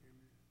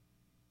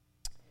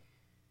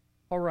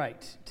All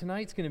right,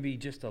 tonight's going to be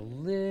just a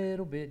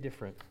little bit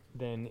different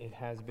than it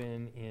has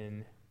been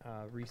in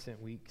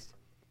recent weeks.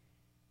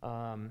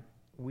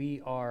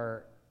 We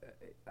are,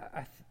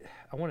 I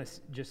want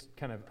to just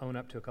kind of own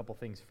up to a couple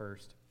things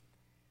first.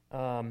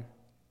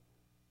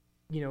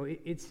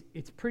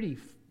 It's pretty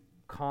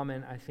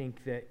common, I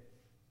think, that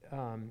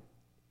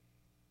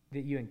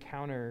that you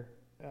encounter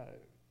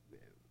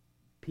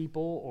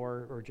people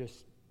or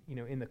just,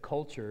 in the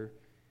culture,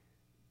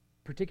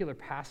 particular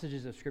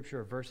passages of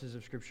Scripture or verses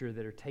of Scripture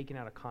that are taken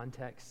out of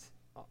context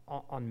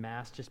en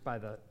masse just by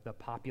the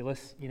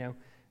populace,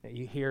 that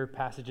you hear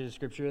passages of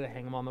Scripture, they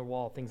hang them on the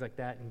wall, things like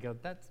that, and go,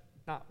 that's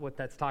not what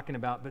that's talking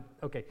about, but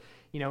okay,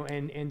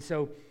 and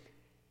so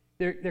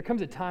there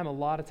comes a time, a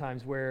lot of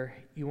times, where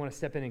you want to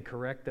step in and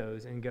correct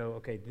those and go,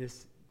 okay,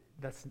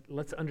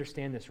 let's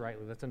understand this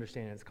rightly, let's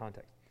understand it in its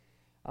context.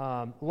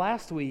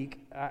 Last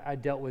week, I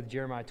dealt with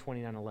Jeremiah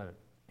 29:11.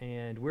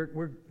 And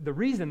the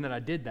reason that I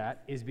did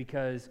that is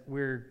because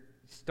we're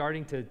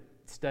starting to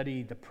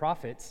study the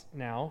prophets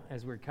now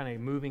as we're kind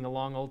of moving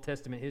along Old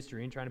Testament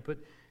history and trying to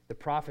put the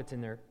prophets in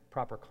their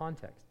proper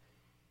context.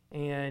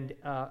 And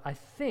I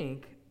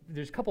think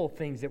there's a couple of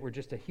things that were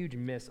just a huge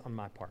miss on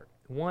my part.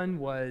 One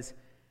was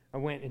I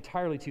went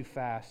entirely too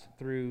fast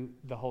through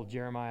the whole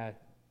Jeremiah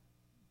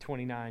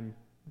 29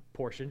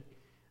 portion,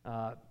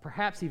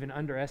 perhaps even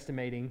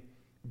underestimating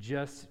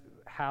just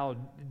how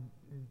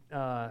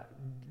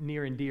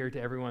near and dear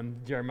to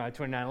everyone Jeremiah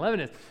 29:11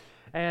 is.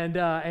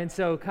 And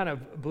so kind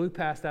of blew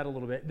past that a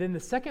little bit. Then the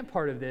second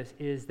part of this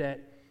is that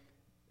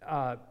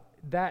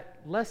that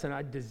lesson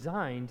I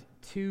designed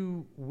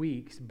 2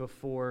 weeks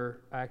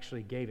before I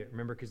actually gave it.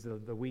 Remember, because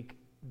the week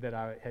that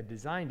I had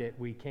designed it,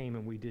 we came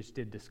and we just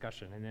did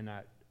discussion, and then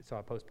I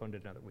postponed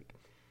it another week.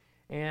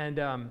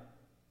 And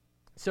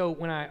so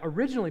when I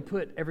originally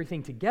put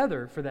everything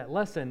together for that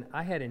lesson,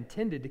 I had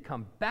intended to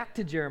come back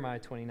to Jeremiah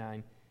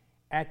 29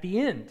 at the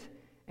end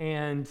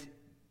and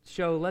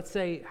show, let's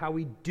say, how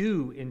we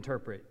do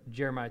interpret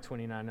Jeremiah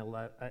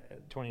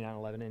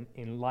 29:11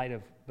 in light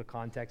of the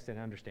context and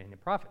understanding the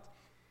prophets.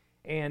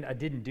 And I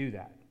didn't do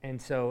that.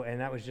 And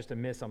that was just a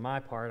miss on my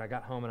part. I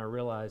got home and I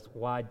realized,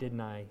 why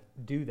didn't I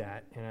do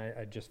that? And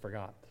I just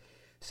forgot.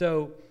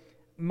 So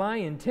my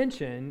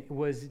intention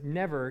was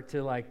never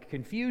to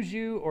confuse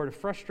you or to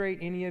frustrate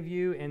any of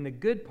you. And the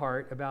good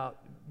part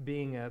about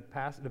being a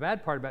pastor, the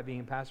bad part about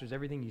being a pastor is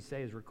everything you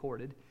say is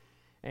recorded.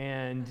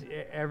 And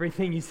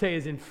everything you say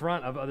is in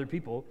front of other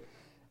people.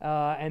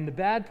 And the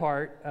bad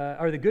part,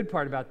 or the good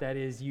part about that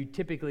is you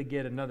typically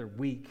get another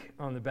week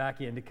on the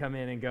back end to come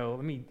in and go,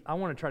 I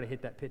want to try to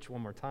hit that pitch one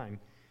more time.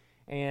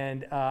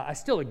 And I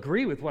still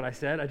agree with what I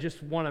said. I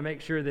just want to make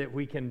sure that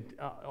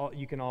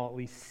you can all at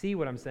least see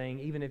what I'm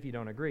saying, even if you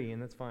don't agree,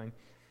 and that's fine.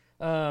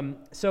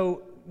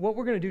 So what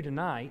we're going to do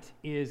tonight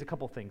is a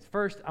couple things.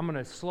 First, I'm going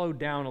to slow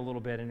down a little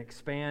bit and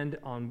expand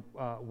on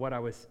what I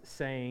was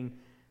saying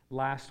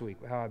last week,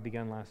 how I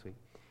began last week.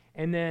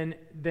 And then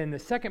the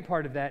second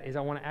part of that is I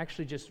want to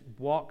actually just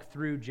walk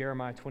through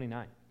Jeremiah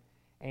 29.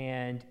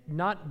 And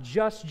not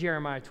just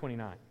Jeremiah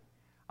 29.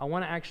 I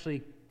want to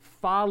actually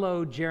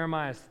follow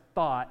Jeremiah's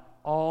thought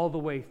all the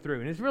way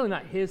through. And it's really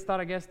not his thought,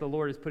 I guess. The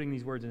Lord is putting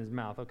these words in his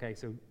mouth. Okay,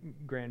 so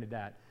granted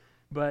that.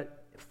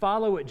 But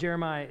follow what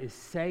Jeremiah is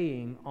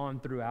saying on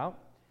throughout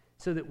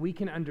so that we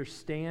can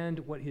understand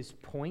what his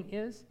point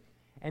is.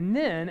 And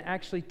then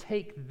actually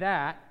take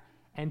that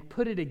and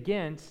put it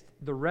against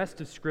the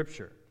rest of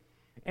Scripture.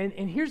 And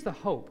here's the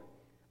hope.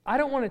 I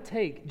don't want to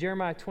take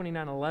Jeremiah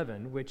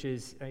 29:11, which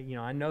is,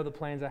 I know the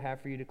plans I have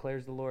for you,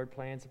 declares the Lord,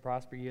 plans to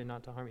prosper you and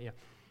not to harm you.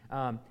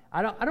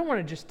 I don't want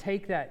to just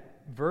take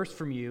that verse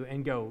from you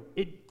and go,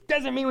 it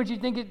doesn't mean what you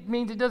think it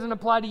means, it doesn't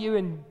apply to you,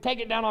 and take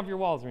it down off your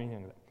walls or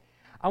anything like that.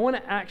 I want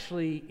to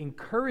actually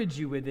encourage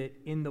you with it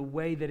in the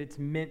way that it's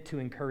meant to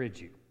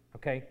encourage you,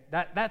 okay?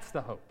 That's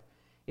the hope.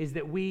 Is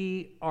that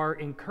we are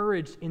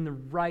encouraged in the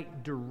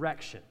right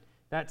direction.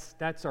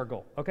 That's our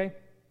goal, okay?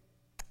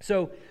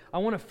 So I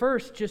want to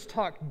first just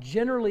talk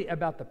generally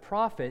about the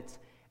prophets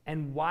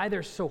and why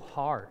they're so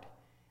hard.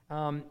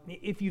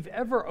 If you've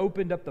ever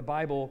opened up the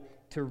Bible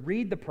to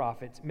read the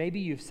prophets, maybe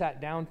you've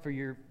sat down for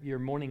your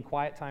morning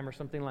quiet time or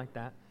something like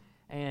that,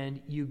 and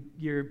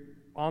you're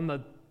on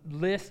the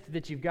list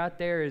that you've got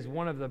there is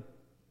one of the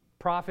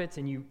prophets,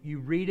 and you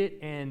read it,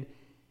 and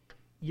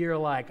you're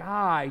like,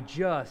 I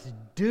just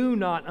do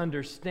not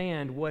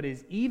understand what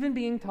is even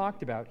being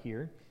talked about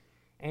here.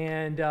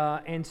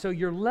 And so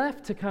you're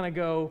left to kind of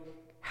go,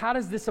 how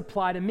does this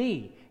apply to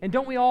me? And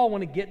don't we all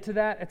want to get to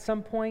that at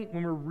some point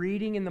when we're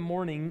reading in the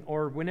morning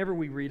or whenever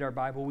we read our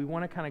Bible? We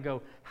want to kind of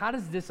go, how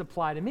does this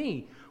apply to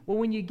me? Well,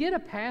 when you get a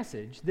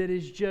passage that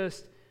is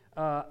just,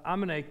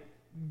 I'm going to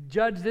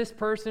judge this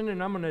person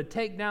and I'm going to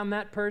take down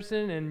that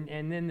person,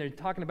 and then they're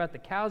talking about the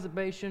cows at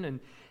Bashan,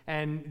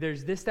 and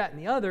there's this, that,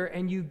 and the other,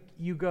 and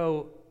you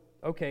go,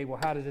 okay, well,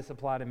 how does this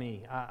apply to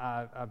me?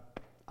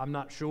 I'm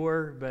not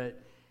sure,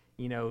 but,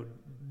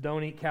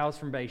 don't eat cows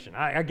from Bashan.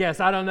 I guess,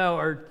 I don't know,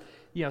 or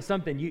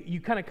something, you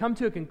kind of come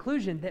to a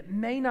conclusion that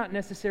may not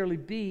necessarily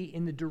be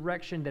in the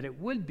direction that it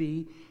would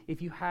be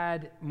if you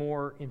had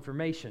more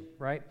information,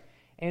 right?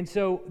 And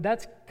so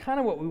that's kind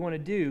of what we want to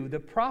do. The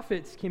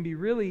prophets can be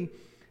really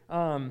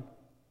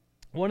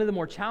one of the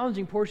more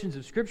challenging portions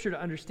of Scripture to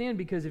understand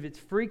because of its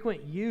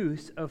frequent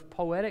use of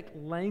poetic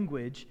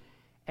language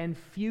and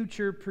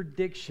future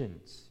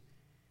predictions.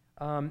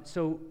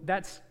 So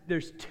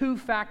there's two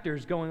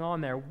factors going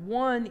on there.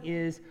 One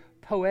is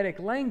poetic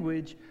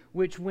language,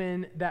 which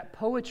when that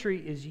poetry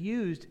is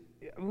used,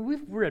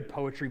 we've read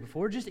poetry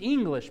before, just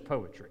English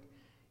poetry.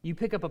 You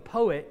pick up a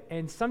poet,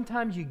 and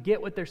sometimes you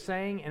get what they're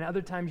saying, and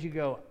other times you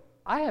go,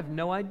 I have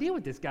no idea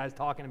what this guy's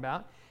talking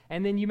about.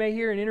 And then you may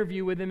hear an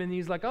interview with him, and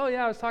he's like, oh,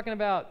 yeah, I was talking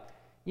about,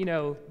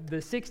 the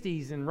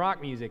 60s and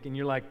rock music. And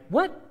you're like,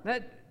 what?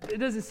 It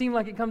doesn't seem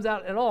like it comes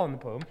out at all in the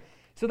poem.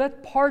 So that's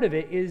part of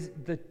it is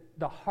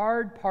the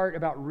hard part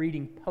about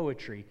reading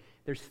poetry.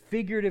 There's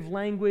figurative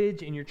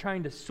language, and you're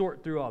trying to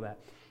sort through all that.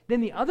 Then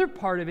the other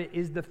part of it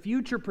is the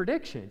future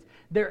predictions.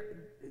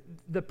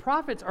 The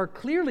prophets are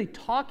clearly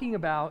talking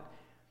about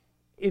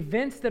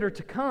events that are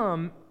to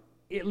come,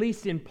 at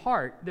least in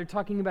part. They're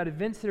talking about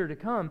events that are to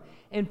come.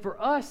 And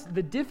for us,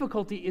 the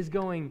difficulty is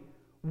going,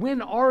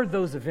 when are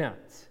those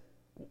events?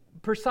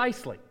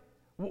 Precisely.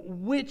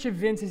 Which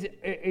events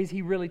is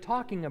he really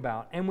talking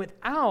about? And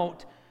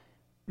without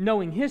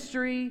knowing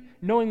history,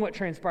 knowing what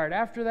transpired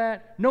after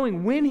that,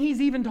 knowing when he's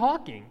even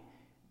talking,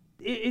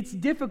 it's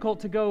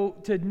difficult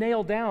to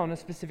nail down a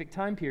specific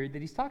time period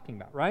that he's talking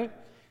about, right?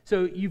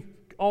 So you've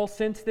all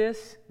sensed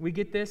this? We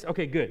get this?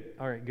 Okay, good.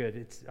 All right,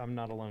 good. I'm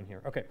not alone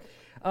here. Okay.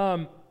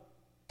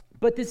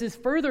 But this is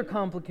further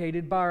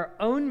complicated by our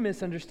own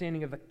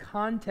misunderstanding of the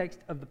context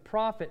of the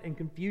prophet and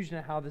confusion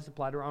of how this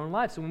applied to our own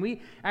lives. So when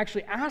we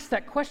actually ask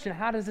that question,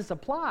 how does this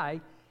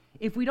apply?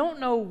 If we don't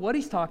know what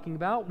he's talking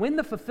about, when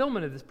the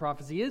fulfillment of this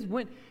prophecy is,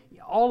 when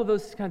all of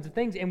those kinds of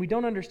things, and we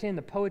don't understand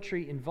the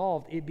poetry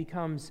involved, it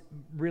becomes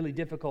really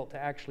difficult to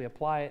actually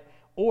apply it,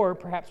 or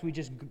perhaps we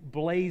just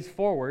blaze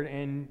forward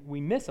and we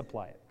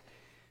misapply it.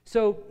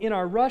 So in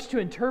our rush to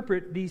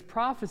interpret these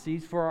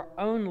prophecies for our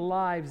own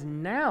lives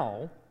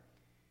now,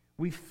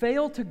 we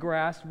fail to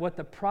grasp what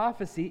the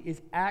prophecy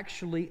is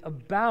actually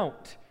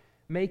about,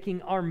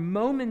 making our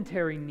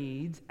momentary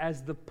needs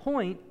as the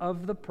point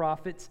of the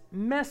prophet's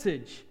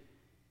message.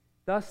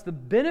 Thus, the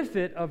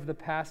benefit of the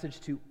passage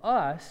to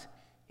us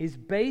is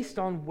based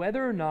on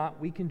whether or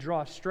not we can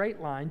draw a straight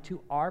line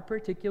to our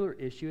particular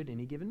issue at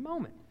any given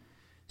moment.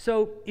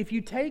 So, if you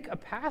take a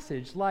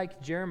passage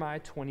like Jeremiah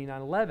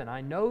 29:11,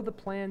 I know the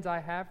plans I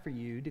have for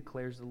you,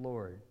 declares the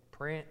Lord,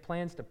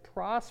 plans to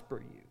prosper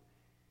you,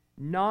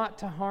 not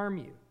to harm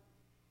you.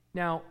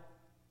 Now,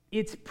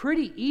 it's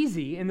pretty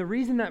easy, and the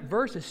reason that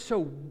verse is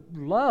so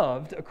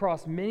loved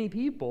across many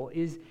people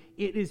is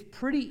it is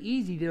pretty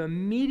easy to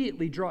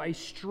immediately draw a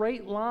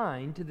straight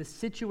line to the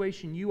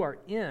situation you are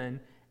in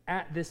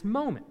at this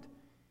moment.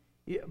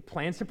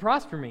 Plans to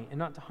prosper me and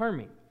not to harm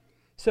me.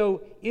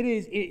 So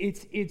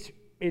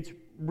it's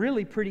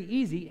really pretty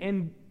easy,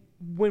 and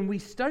when we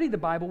study the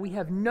Bible, we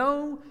have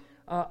no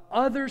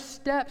other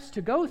steps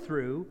to go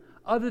through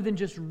other than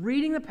just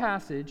reading the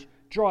passage,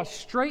 draw a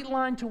straight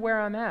line to where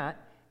I'm at,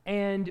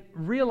 and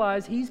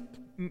realize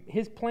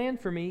his plan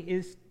for me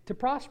is to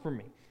prosper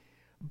me.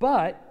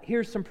 But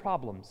here's some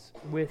problems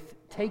with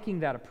taking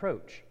that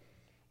approach,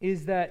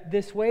 is that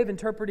this way of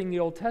interpreting the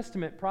Old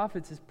Testament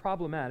prophets is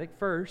problematic,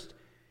 first,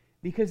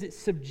 because it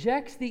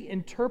subjects the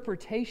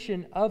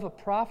interpretation of a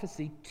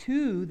prophecy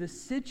to the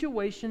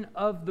situation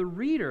of the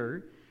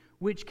reader,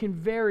 which can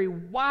vary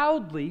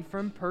wildly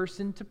from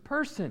person to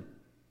person.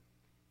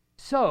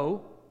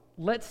 So,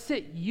 let's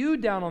sit you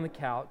down on the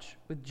couch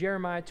with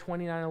Jeremiah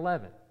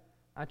 29:11.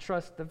 I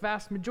trust the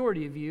vast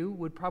majority of you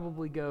would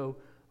probably go,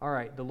 all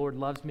right, the Lord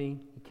loves me,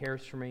 He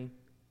cares for me,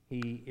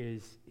 He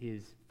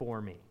is for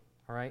me,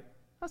 all right?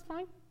 That's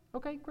fine.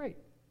 Okay, great.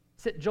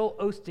 Sit Joel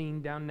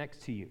Osteen down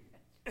next to you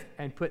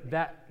and put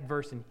that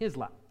verse in his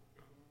lap.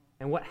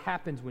 And what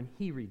happens when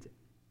he reads it?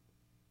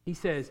 He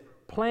says,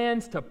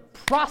 plans to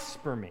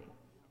prosper me.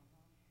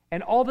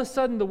 And all of a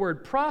sudden the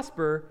word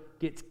prosper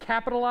gets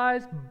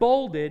capitalized,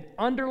 bolded,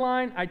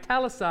 underlined,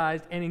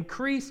 italicized, and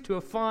increased to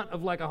a font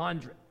of like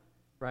 100,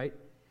 right?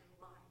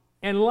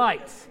 And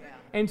lights.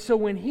 And so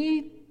when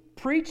he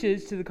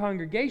preaches to the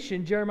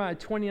congregation, Jeremiah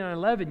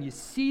 29:11, you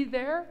see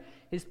there,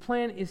 his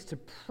plan is to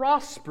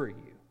prosper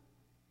you.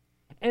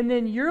 And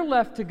then you're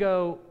left to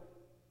go,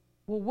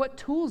 well, what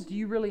tools do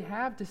you really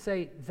have to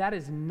say that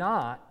is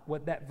not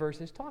what that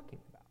verse is talking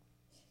about?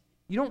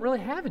 You don't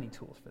really have any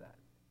tools for that.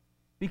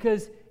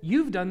 Because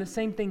you've done the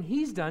same thing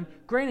he's done.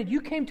 Granted,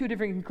 you came to a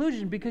different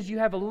conclusion because you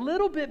have a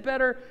little bit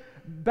better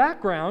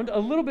background, a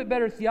little bit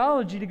better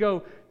theology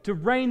to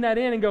rein that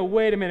in and go,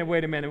 wait a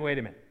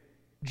minute.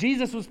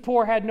 Jesus was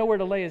poor, had nowhere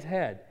to lay his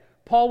head.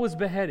 Paul was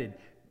beheaded.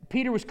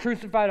 Peter was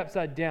crucified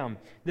upside down.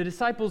 The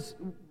disciples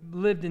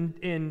lived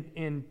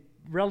in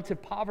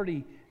relative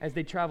poverty as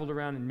they traveled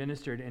around and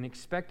ministered, and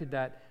expected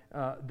that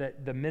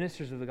the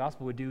ministers of the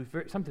gospel would do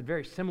something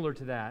very similar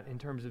to that in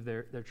terms of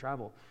their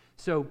travel.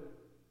 So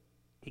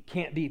it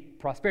can't be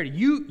prosperity.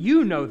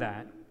 You know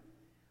that.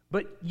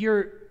 But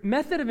your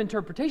method of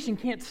interpretation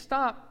can't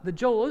stop the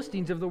Joel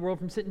Osteens of the world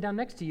from sitting down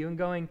next to you and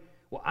going,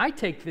 well, I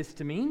take this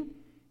to mean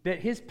that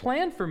his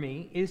plan for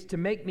me is to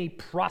make me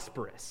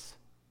prosperous,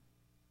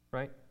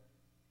 right?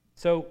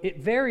 So it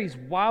varies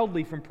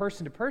wildly from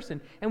person to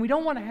person, and we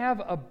don't want to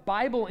have a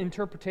Bible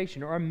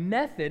interpretation or a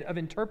method of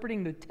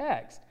interpreting the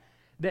text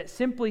that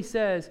simply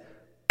says,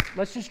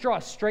 let's just draw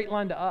a straight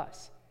line to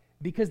us,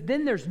 because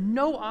then there's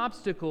no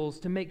obstacles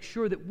to make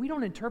sure that we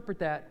don't interpret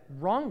that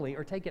wrongly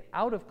or take it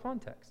out of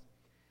context.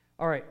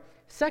 All right.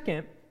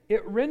 Second,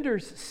 it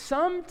renders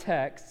some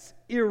texts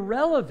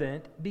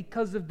irrelevant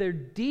because of their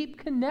deep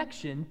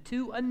connection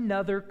to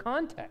another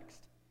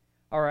context.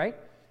 All right?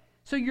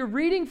 So your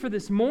reading for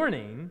this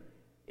morning,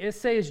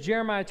 say, is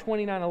Jeremiah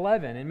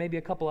 29:11, and maybe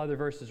a couple other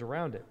verses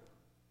around it.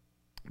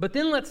 But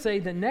then let's say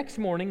the next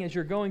morning, as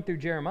you're going through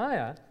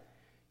Jeremiah,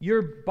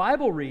 your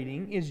Bible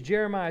reading is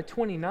Jeremiah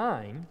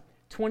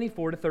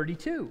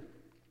 29:24-32.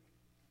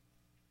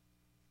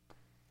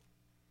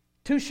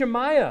 To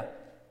Shemaiah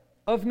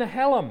of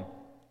Nehelam,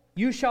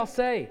 you shall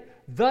say,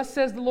 thus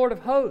says the Lord of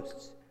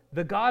hosts,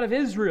 the God of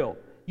Israel,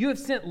 you have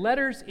sent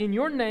letters in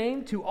your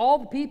name to all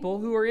the people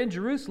who are in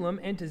Jerusalem,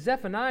 and to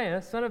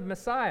Zephaniah, son of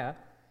Messiah,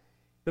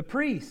 the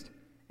priest,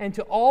 and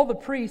to all the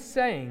priests,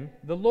 saying,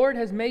 the Lord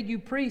has made you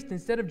priest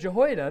instead of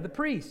Jehoiada the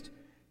priest,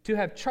 to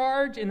have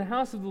charge in the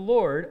house of the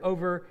Lord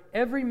over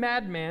every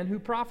madman who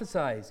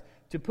prophesies,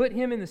 to put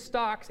him in the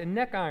stocks and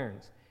neck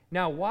irons.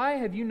 Now, why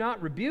have you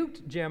not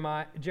rebuked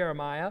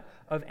Jeremiah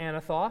of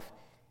Anathoth,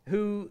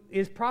 who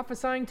is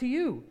prophesying to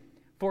you?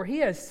 For he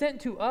has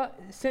sent to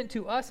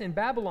us in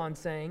Babylon,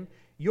 saying,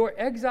 your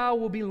exile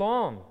will be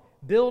long.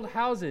 Build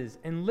houses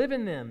and live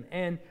in them,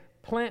 and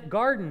plant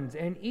gardens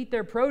and eat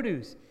their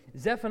produce.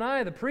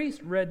 Zephaniah the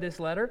priest read this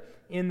letter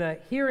in the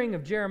hearing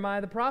of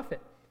Jeremiah the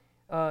prophet.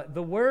 Then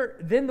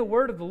the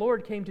word of the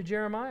Lord came to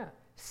Jeremiah.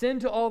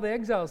 Send to all the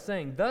exiles,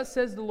 saying, thus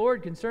says the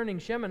Lord concerning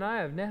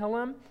Shemaiah of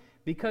Nehelam,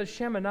 because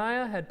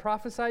Shemaiah had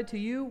prophesied to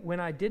you when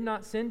I did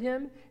not send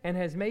him, and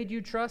has made you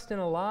trust in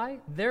a lie,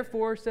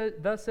 therefore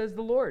thus says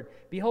the Lord,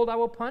 behold, I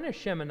will punish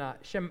Shemaiah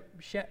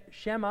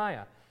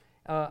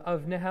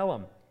of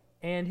Nehelam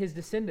and his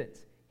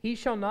descendants. He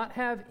shall not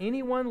have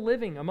anyone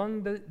living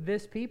among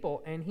this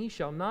people, and he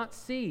shall not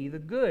see the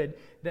good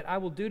that I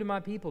will do to my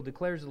people,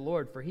 declares the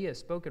Lord, for he has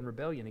spoken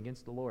rebellion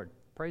against the Lord.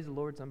 Praise the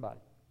Lord, somebody.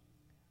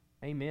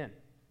 Amen.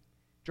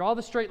 Draw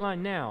the straight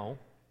line now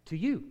to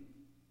you.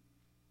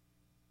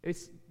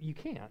 You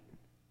can't,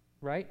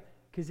 right?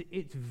 Because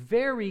it's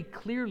very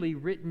clearly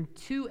written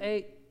to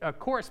a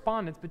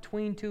correspondence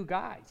between two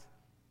guys.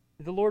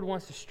 The Lord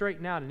wants to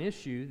straighten out an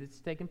issue that's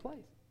taken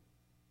place.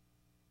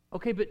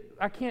 Okay, but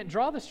I can't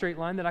draw the straight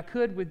line that I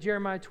could with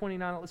Jeremiah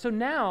 29. So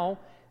now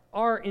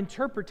our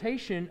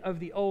interpretation of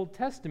the Old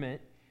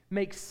Testament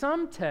makes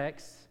some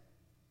texts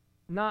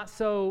not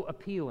so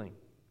appealing.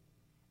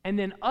 And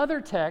then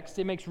other texts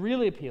it makes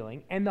really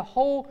appealing. And the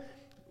whole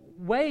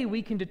way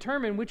we can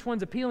determine which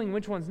one's appealing and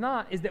which one's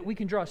not is that we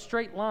can draw a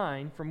straight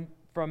line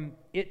from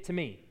it to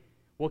me.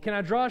 Well, can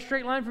I draw a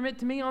straight line from it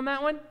to me on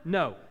that one?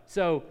 No.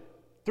 So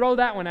throw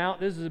that one out.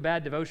 This is a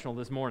bad devotional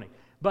this morning.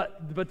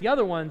 But the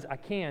other ones I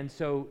can,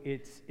 so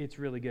it's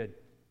really good.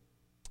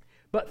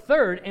 But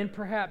third, and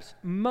perhaps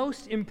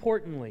most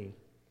importantly,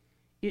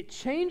 it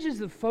changes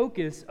the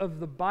focus of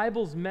the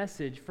Bible's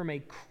message from a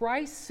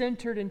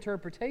Christ-centered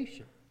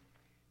interpretation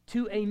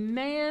to a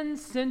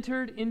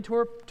man-centered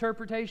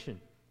interpretation.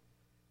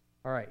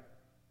 All right.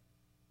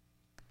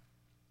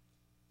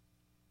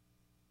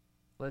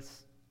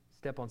 Let's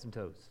step on some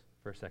toes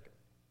for a second.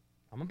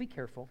 I'm going to be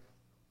careful.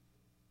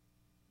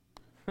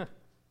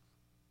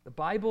 The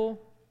Bible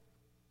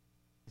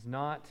is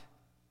not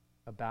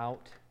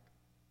about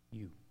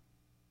you.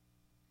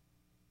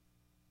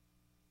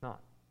 Not.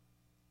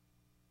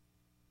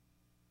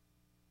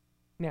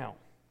 Now,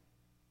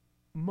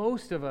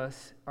 most of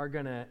us are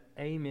going to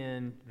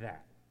amen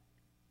that.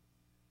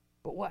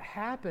 But what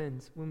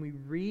happens when we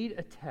read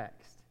a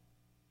text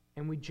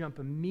and we jump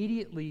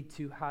immediately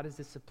to how does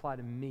this apply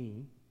to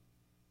me,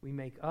 we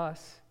make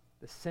us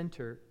the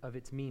center of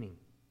its meaning.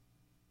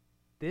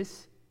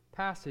 This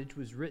passage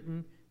was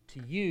written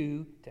to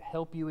you to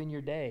help you in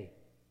your day.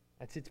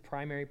 That's its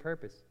primary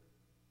purpose.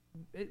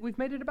 We've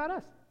made it about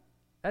us.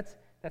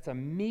 That's a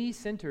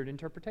me-centered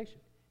interpretation.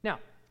 Now,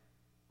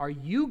 are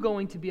you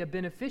going to be a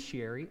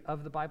beneficiary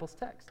of the Bible's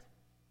text?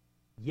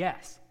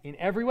 Yes, in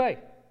every way.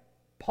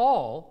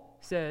 Paul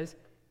says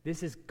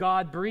this is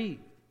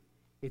God-breathed.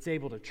 It's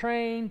able to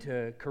train,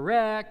 to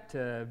correct,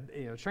 to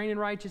train in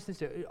righteousness,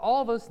 to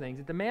all those things,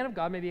 that the man of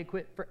God may be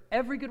equipped for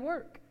every good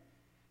work.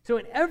 So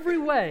in every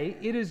way,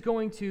 it is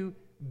going to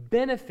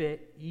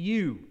benefit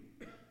you.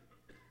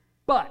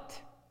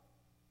 But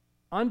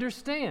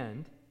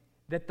understand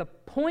that the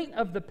point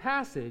of the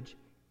passage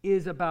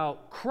is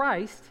about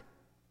Christ,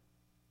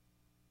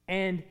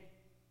 and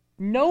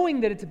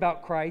knowing that it's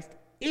about Christ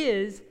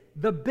is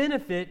the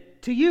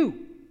benefit to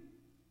you.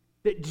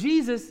 That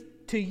Jesus,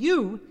 to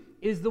you,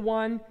 is the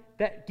one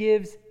that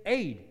gives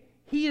aid.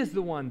 He is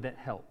the one that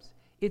helps.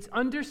 It's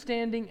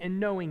understanding and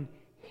knowing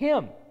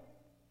Him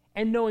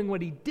and knowing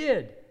what He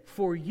did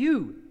for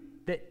you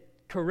that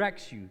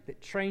corrects you,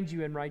 that trains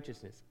you in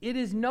righteousness. It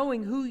is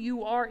knowing who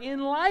you are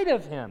in light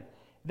of Him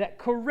that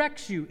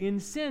corrects you in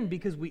sin,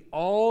 because we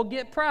all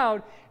get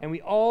proud and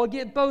we all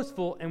get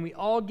boastful and we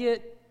all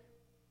get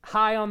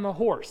high on the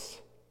horse.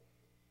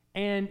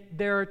 And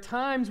there are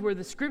times where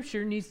the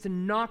Scripture needs to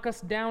knock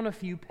us down a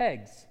few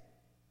pegs.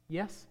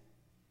 Yes?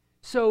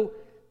 So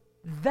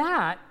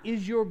that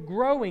is your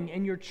growing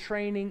and your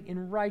training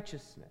in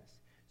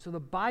righteousness. So the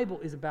Bible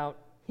is about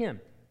Him.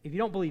 If you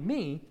don't believe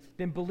me,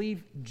 then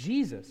believe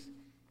Jesus.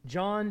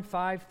 John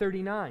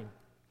 5:39.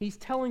 He's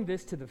telling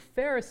this to the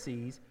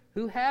Pharisees,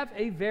 who have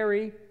a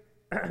very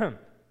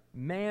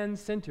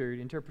man-centered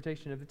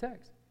interpretation of the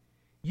text.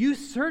 You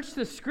search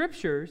the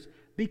Scriptures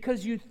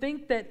because you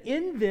think that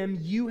in them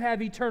you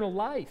have eternal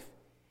life,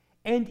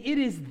 and it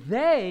is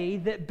they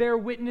that bear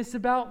witness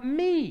about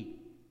me.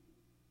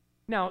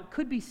 Now, it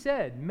could be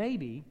said,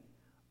 maybe,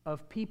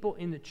 of people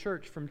in the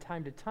church from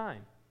time to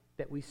time,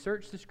 that we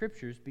search the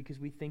Scriptures because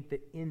we think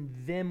that in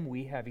them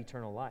we have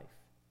eternal life.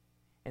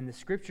 And the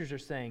Scriptures are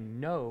saying,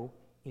 no,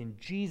 in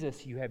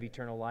Jesus you have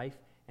eternal life,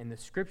 and the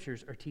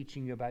Scriptures are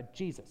teaching you about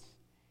Jesus.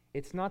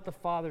 It's not the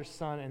Father,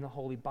 Son, and the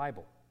Holy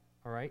Bible,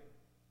 all right?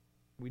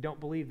 We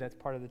don't believe that's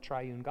part of the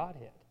triune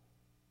Godhead.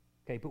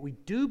 Okay, but we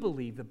do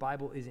believe the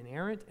Bible is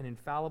inerrant and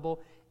infallible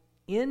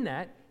in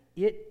that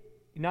it,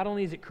 not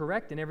only is it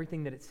correct in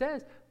everything that it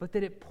says, but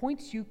that it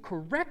points you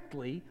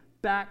correctly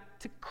back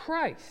to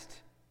Christ,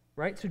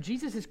 right? So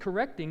Jesus is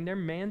correcting their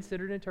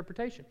man-centered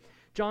interpretation.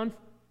 John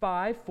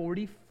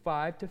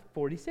 5:45 to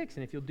 46,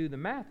 and if you'll do the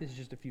math, this is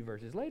just a few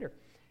verses later.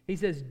 He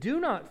says, "Do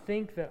not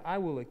think that I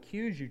will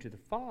accuse you to the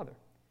Father.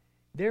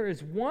 There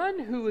is one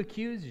who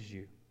accuses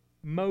you,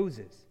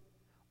 Moses,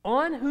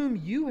 on whom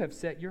you have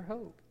set your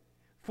hope.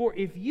 For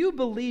if you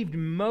believed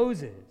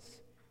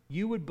Moses,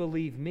 you would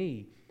believe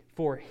me,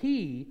 for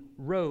he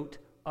wrote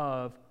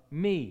of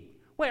me."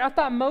 Wait, I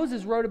thought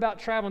Moses wrote about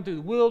traveling through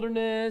the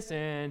wilderness,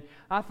 and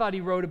I thought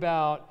he wrote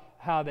about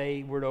how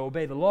they were to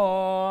obey the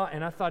law,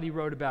 and I thought he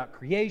wrote about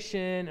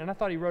creation, and I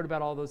thought he wrote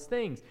about all those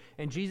things.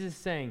 And Jesus is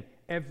saying,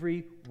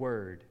 every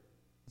word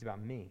is about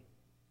me.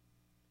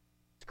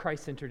 It's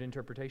Christ-centered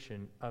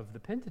interpretation of the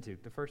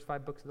Pentateuch, the first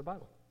 5 books of the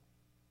Bible.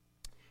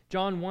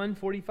 John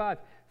 1:45,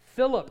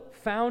 Philip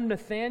found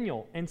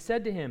Nathanael and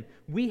said to him,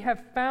 "We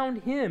have found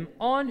him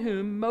on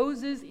whom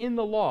Moses in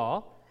the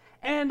law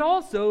and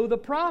also the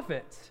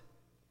prophets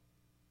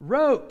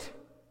wrote,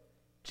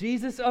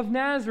 Jesus of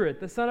Nazareth,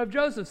 the son of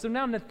Joseph." So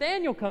now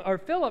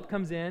Philip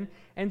comes in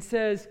and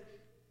says,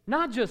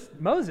 not just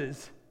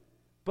Moses,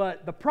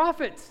 but the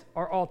prophets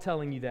are all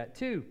telling you that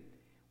too.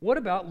 What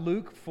about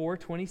Luke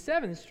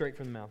 4:27, straight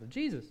from the mouth of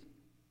Jesus?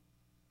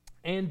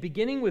 "And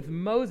beginning with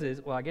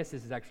Moses," well, I guess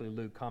this is actually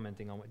Luke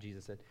commenting on what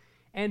Jesus said.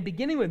 "And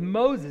beginning with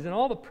Moses and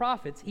all the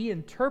prophets, he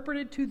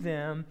interpreted to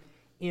them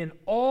in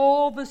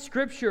all the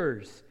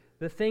Scriptures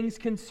the things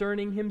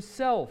concerning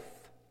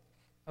himself."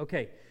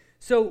 Okay,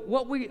 so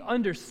what we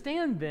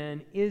understand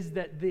then is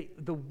that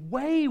the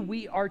way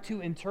we are to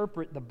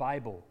interpret the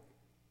Bible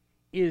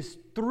is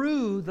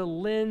through the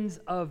lens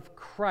of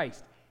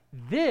Christ.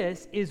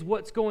 This is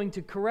what's going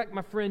to correct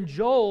my friend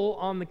Joel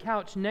on the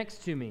couch next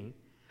to me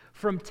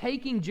from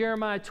taking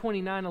Jeremiah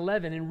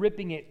 29:11 and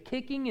ripping it,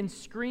 kicking and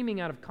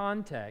screaming out of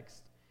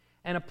context,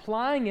 and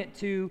applying it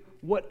to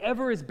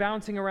whatever is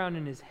bouncing around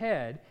in his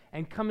head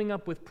and coming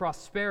up with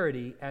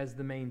prosperity as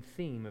the main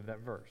theme of that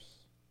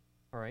verse.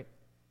 All right?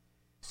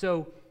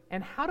 So,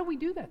 and how do we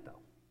do that, though?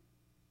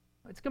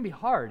 It's going to be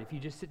hard if you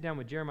just sit down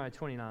with Jeremiah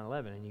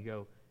 29:11 and you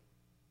go,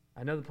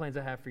 "I know the plans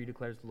I have for you,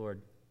 declares the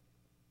Lord,"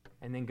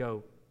 and then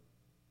go,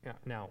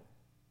 now,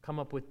 come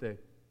up with the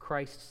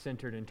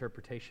Christ-centered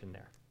interpretation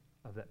there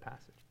of that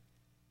passage.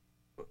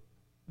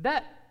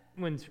 That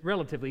one's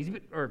relatively easy,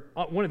 or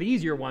one of the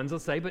easier ones,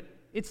 let's say, but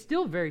it's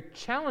still very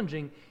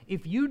challenging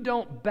if you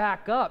don't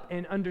back up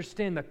and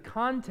understand the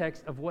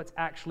context of what's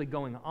actually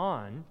going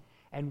on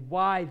and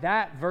why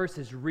that verse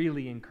is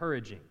really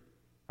encouraging,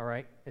 all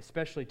right,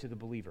 especially to the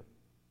believer.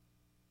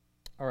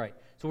 All right,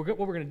 so what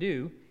we're going to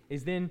do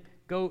is then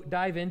go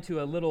dive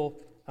into a little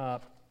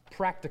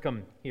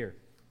practicum here.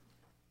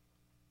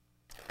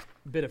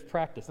 Bit of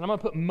practice. And I'm going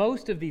to put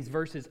most of these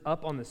verses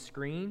up on the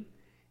screen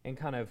and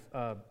kind of,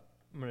 I'm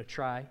going to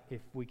try,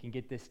 if we can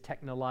get this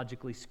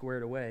technologically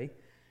squared away,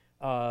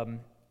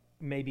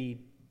 maybe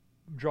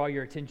draw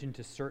your attention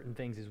to certain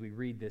things as we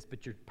read this,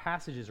 but your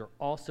passages are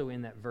also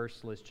in that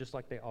verse list, just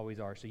like they always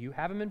are. So you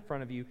have them in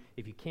front of you.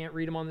 If you can't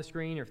read them on the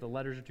screen, or if the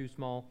letters are too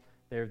small,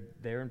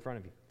 they're in front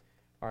of you.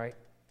 All right?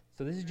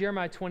 So this is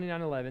Jeremiah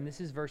 29:11. This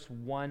is verse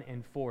 1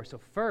 and 4. So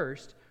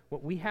first,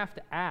 what we have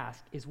to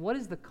ask is, what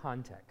is the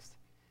context?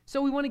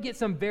 So we want to get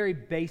some very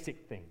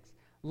basic things,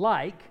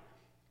 like,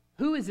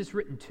 who is this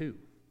written to?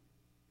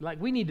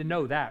 Like, we need to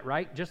know that,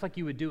 right? Just like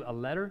you would do a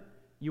letter,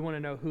 you want to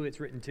know who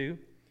it's written to.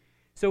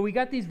 So we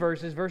got these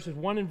verses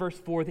 1 and verse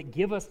 4, that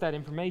give us that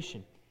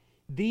information.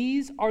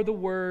 These are the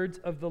words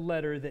of the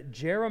letter that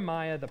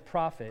Jeremiah the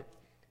prophet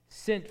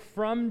sent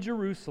from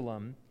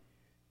Jerusalem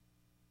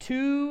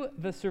to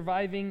the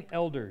surviving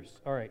elders.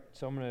 All right,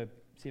 so I'm going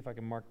to see if I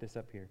can mark this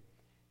up here.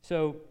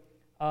 So,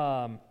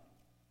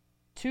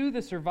 to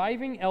the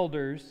surviving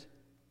elders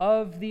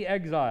of the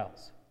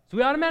exiles. So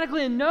we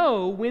automatically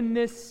know when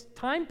this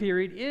time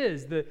period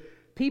is. The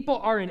people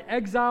are in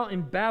exile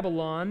in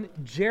Babylon.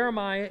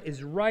 Jeremiah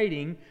is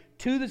writing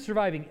to the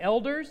surviving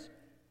elders,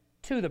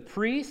 to the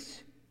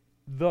priests,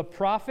 the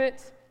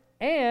prophets,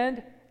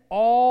 and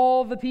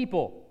all the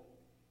people.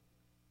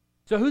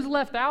 So who's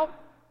left out?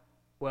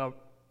 Well,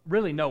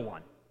 really no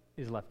one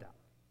is left out.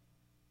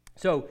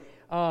 So,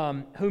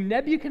 whom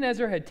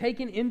Nebuchadnezzar had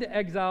taken into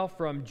exile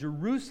from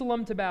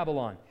Jerusalem to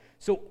Babylon.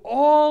 So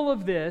all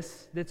of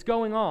this that's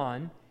going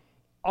on,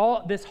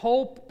 this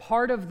whole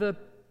part of the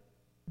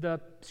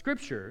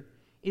scripture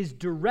is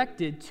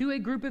directed to a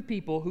group of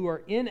people who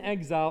are in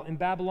exile in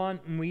Babylon.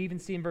 And we even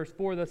see in verse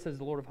 4, thus says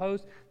the Lord of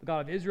hosts, the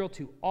God of Israel,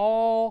 to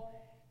all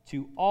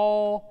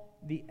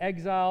the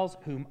exiles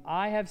whom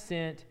I have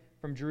sent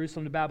from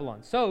Jerusalem to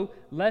Babylon. So,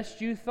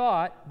 lest you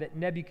thought that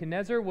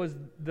Nebuchadnezzar was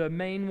the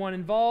main one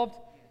involved,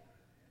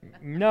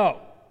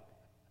 no.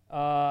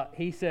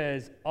 He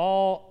says,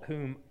 all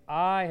whom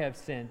I have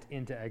sent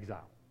into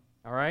exile.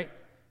 All right?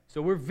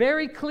 So we're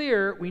very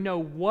clear. We know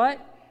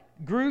what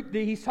group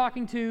that he's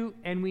talking to,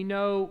 and we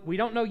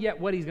don't know yet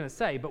what he's going to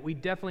say, but we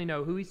definitely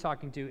know who he's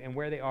talking to and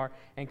where they are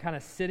and kind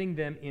of sitting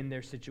them in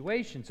their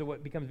situation. So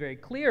what becomes very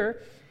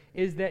clear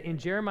is that in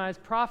Jeremiah's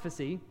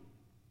prophecy,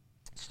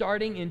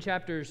 starting in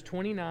chapter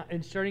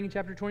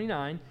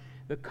 29,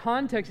 the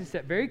context is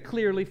set very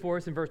clearly for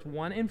us in verse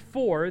 1 and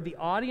 4. The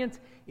audience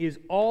is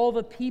all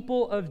the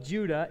people of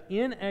Judah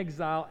in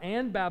exile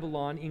and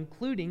Babylon,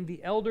 including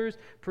the elders,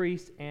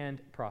 priests,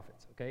 and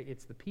prophets. Okay,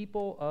 it's the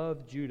people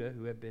of Judah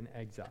who have been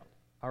exiled.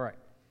 All right.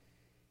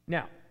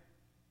 Now,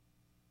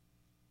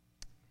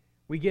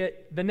 we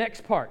get the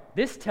next part.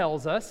 This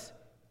tells us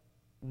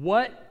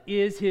what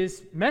is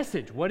his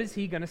message. What is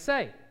he going to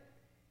say?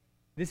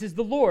 This is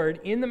the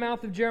Lord in the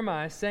mouth of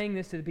Jeremiah saying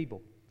this to the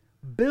people.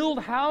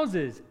 Build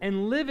houses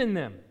and live in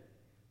them.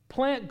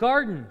 Plant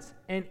gardens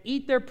and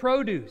eat their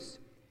produce.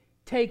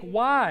 Take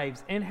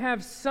wives and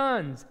have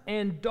sons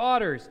and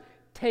daughters.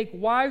 Take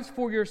wives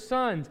for your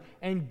sons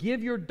and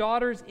give your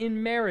daughters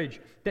in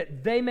marriage,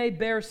 that they may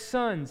bear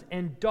sons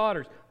and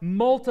daughters.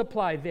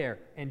 Multiply there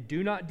and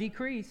do not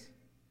decrease,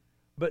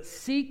 but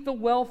seek the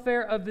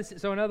welfare of the...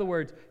 So in other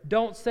words,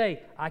 don't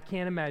say, I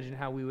can't imagine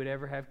how we would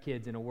ever have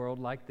kids in a world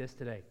like this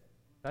today.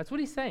 That's what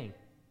he's saying.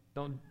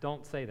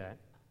 Don't say that.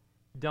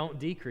 Don't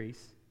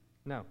decrease.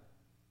 No.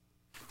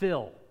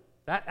 Fill.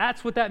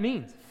 That's what that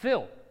means.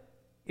 Fill.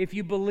 If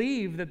you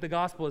believe that the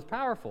gospel is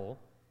powerful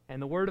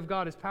and the word of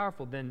God is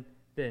powerful, then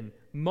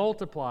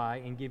multiply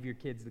and give your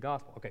kids the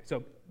gospel. Okay,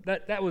 so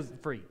that was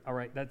free. All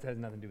right, that has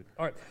nothing to do with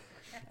it.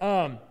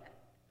 All right.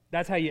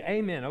 That's how you,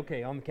 amen.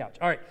 Okay, on the couch.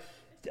 All right.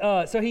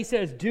 So he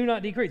says, do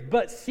not decrease,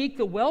 but seek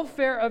the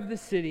welfare of the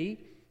city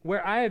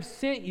where I have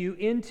sent you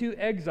into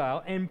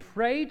exile, and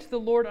pray to the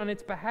Lord on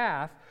its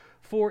behalf,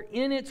 for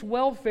in its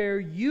welfare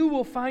you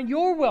will find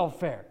your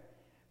welfare.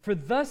 For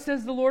thus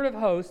says the Lord of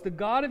hosts, the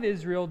God of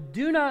Israel,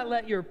 do not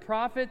let your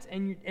prophets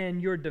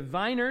and your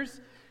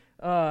diviners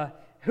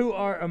who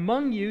are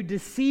among you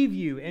deceive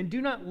you, and do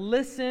not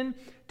listen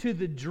to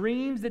the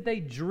dreams that they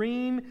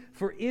dream,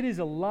 for it is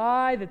a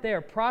lie that they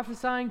are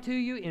prophesying to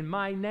you. In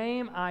my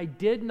name I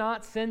did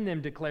not send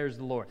them, declares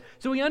the Lord.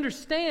 So we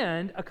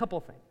understand a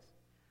couple things.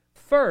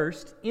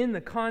 First, in the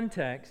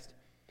context,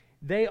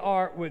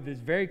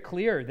 it's very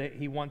clear that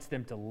he wants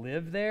them to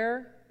live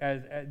there,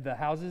 as the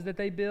houses that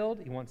they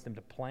build. He wants them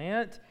to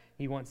plant.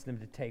 He wants them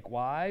to take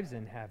wives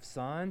and have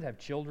sons, have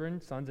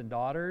children, sons and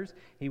daughters.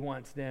 He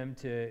wants them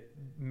to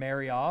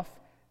marry off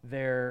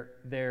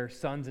their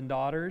sons and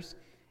daughters,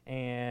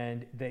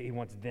 and he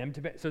wants them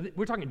to... So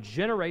we're talking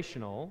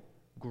generational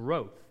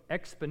growth,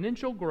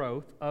 exponential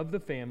growth of the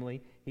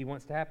family he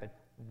wants to happen.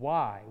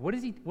 Why? What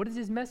is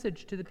his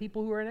message to the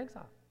people who are in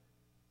exile?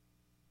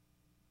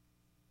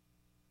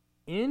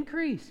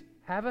 Increase.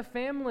 Have a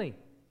family.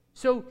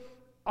 So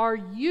are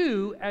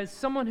you, as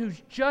someone who's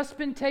just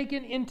been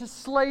taken into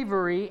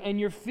slavery and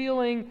you're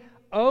feeling,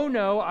 oh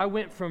no, I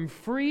went from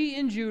free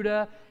in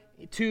Judah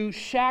to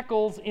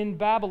shackles in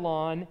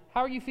Babylon,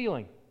 how are you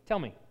feeling? Tell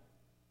me.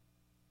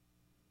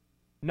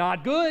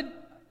 Not good.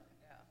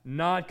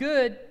 Not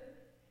good.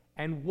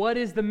 And what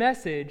is the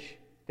message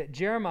that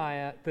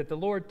the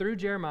Lord through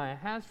Jeremiah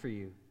has for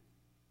you?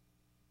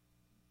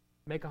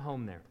 Make a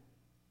home there.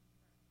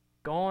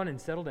 Go on and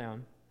settle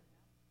down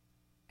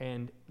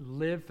and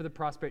live for the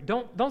prosperity.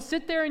 Don't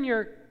sit there in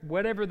your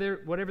whatever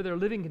their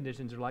living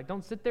conditions are like.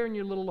 Don't sit there in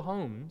your little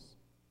homes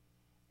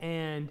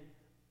and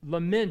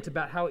lament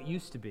about how it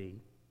used to be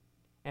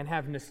and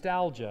have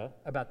nostalgia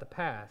about the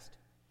past.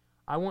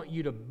 I want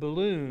you to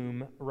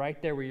bloom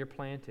right there where you're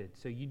planted.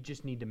 So you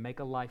just need to make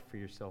a life for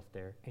yourself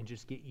there and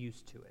just get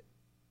used to it.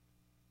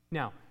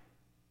 Now,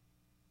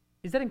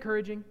 is that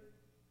encouraging?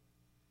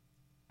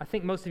 I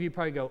think most of you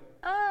probably go,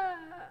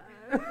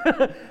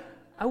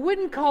 I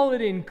wouldn't call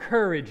it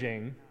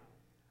encouraging.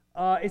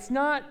 It's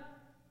not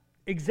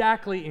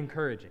exactly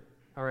encouraging.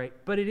 all right?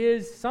 But it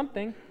is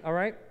something, all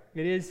right?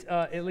 It is,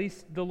 at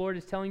least the Lord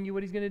is telling you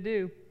what he's going to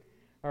do,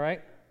 all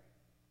right?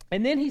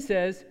 And then he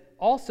says,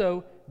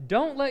 also,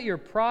 don't let your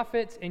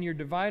prophets and your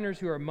diviners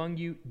who are among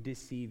you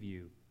deceive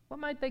you. What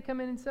might they come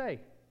in and say?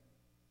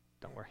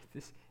 Don't worry,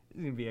 this is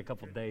going to be a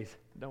couple days.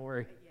 Don't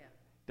worry.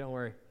 Don't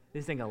worry.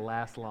 This ain't going to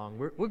last long.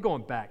 We're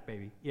going back,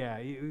 baby. Yeah,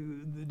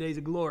 the days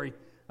of glory,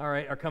 all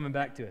right, are coming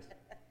back to us.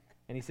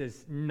 And he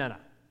says, no,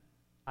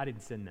 I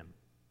didn't send them,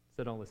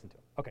 so don't listen to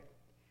them. Okay,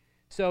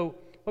 so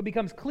what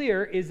becomes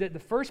clear is that the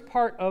first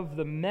part of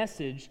the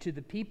message to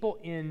the people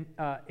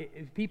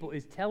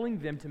is telling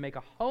them to make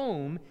a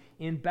home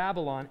in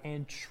Babylon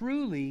and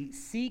truly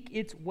seek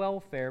its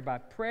welfare by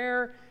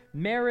prayer,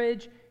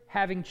 marriage,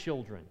 having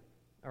children,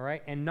 all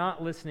right, and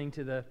not listening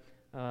to the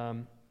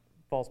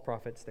false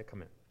prophets that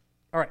come in.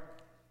 All right,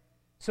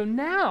 so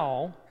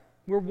now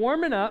we're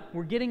warming up.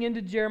 We're getting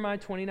into Jeremiah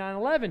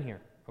 29:11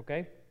 here,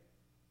 okay?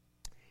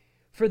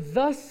 For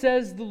thus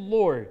says the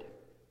Lord,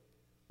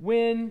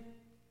 when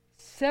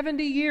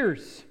 70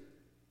 years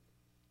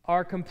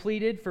are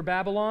completed for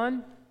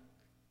Babylon,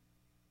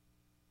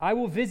 I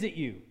will visit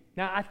you.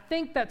 Now, I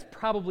think that's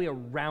probably a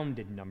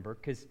rounded number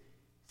because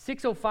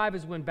 605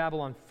 is when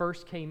Babylon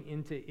first came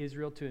into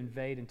Israel to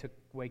invade and took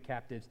away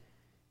captives.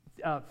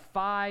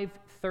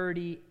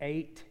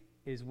 538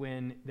 is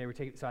when they were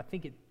taken. So I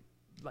think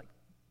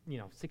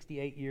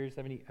 68 years,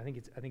 70.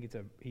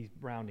 He's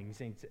rounding. He's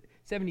saying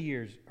 70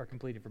 years are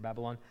completed for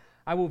Babylon.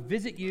 I will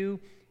visit you,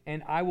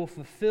 and I will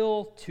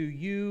fulfill to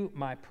you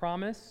my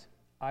promise.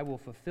 I will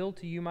fulfill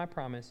to you my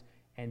promise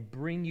and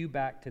bring you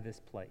back to this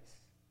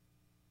place.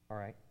 All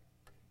right.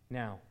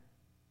 Now,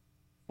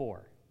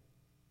 4.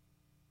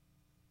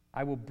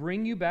 I will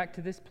bring you back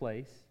to this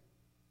place.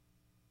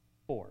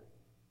 4.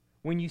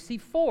 When you see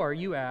 4,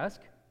 you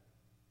ask,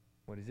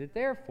 what is it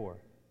there for?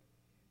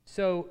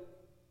 So,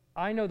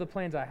 I know the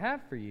plans I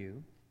have for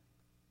you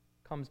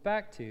comes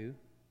back to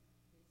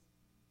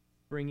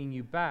bringing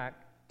you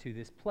back to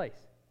this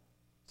place.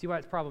 See why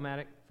it's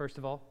problematic, first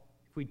of all?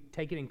 If we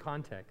take it in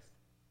context.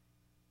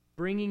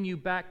 Bringing you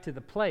back to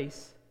the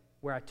place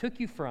where I took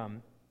you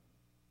from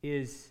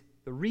is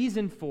the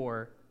reason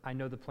for I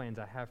know the plans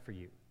I have for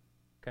you.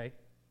 Okay?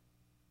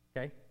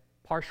 Okay?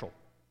 Partially.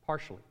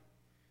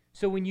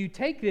 So when you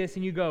take this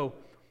and you go,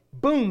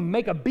 boom,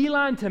 make a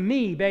beeline to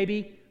me,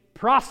 baby,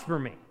 prosper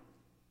me.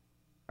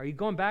 Are you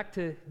going back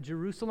to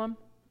Jerusalem?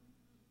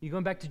 Are you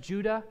going back to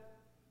Judah?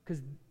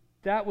 Because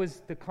that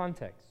was the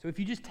context. So if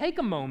you just take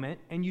a moment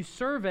and you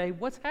survey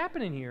what's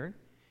happening here,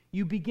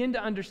 you begin to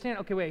understand,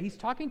 okay, wait, he's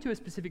talking to a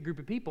specific group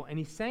of people and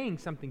he's saying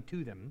something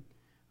to them,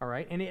 all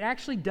right? And it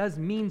actually does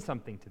mean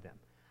something to them.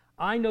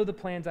 I know the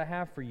plans I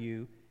have for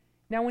you.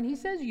 Now, when he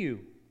says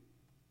you,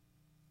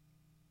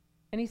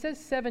 and he says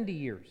 70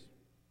 years,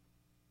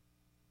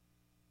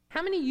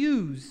 how many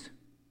yous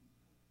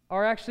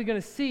are actually going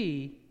to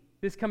see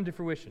this come to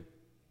fruition?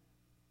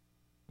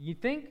 You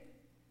think?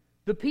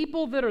 The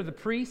people that are the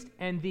priest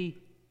and the,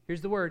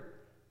 here's the word,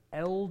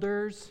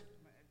 elders.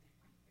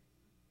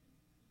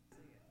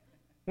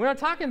 We're not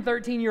talking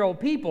 13-year-old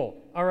people,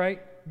 all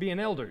right, being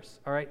elders,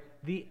 all right?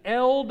 The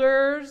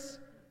elders,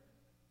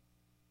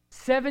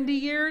 70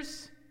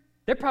 years,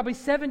 they're probably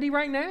 70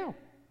 right now.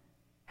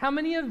 How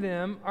many of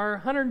them are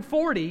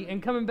 140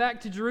 and coming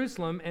back to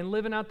Jerusalem and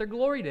living out their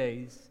glory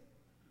days?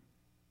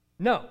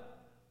 No,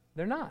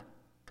 they're not.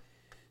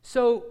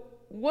 So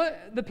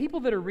what the people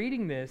that are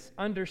reading this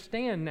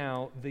understand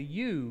now,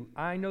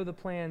 I know the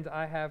plans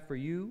I have for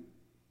you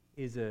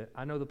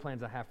I know the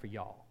plans I have for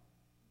y'all.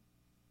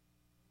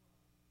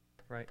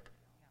 Right?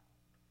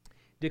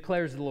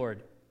 Declares the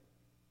Lord.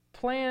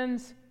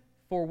 Plans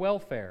for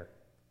welfare.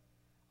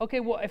 Okay,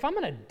 well, if I'm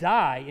going to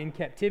die in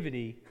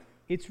captivity,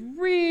 it's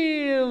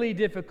really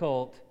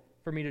difficult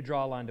for me to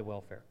draw a line to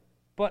welfare.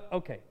 But,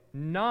 okay,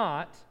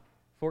 not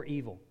for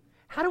evil.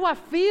 How do I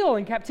feel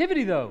in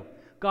captivity, though?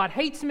 God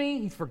hates me.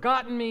 He's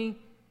forgotten me.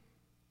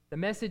 The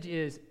message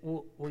is,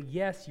 well,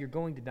 yes, you're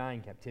going to die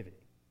in captivity.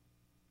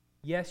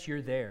 Yes,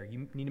 you're there.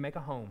 You need to make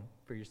a home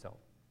for yourself.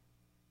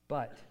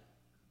 But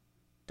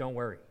don't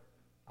worry.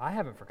 I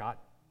haven't forgotten.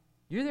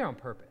 You're there on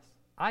purpose.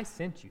 I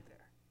sent you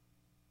there.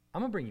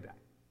 I'm going to bring you back.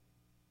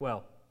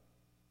 Well,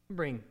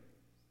 bring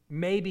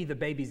maybe the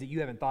babies that you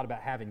haven't thought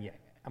about having yet.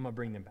 I'm going to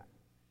bring them back.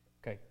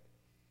 Okay?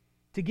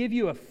 To give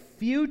you a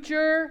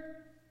future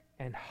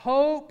and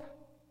hope,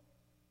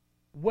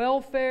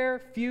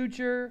 welfare,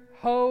 future,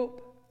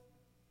 hope,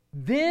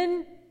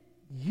 then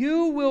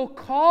you will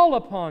call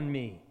upon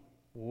me.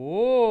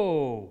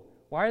 Whoa.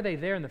 Why are they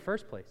there in the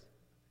first place?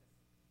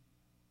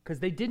 Because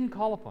they didn't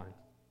call upon him.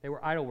 They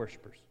were idol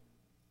worshipers.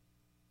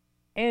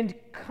 And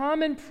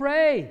come and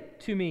pray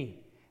to me,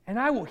 and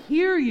I will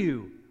hear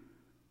you.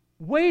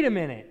 Wait a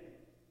minute.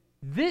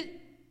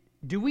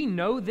 Do we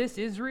know this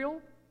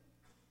Israel?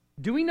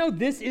 Do we know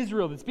this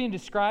Israel that's being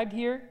described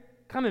here?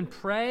 Come and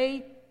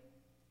pray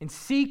and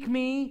seek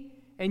me,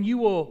 and you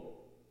will.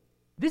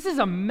 This is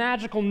a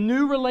magical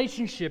new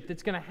relationship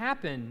that's going to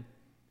happen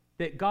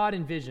that God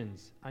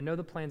envisions. I know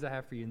the plans I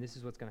have for you, and this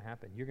is what's going to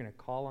happen. You're going to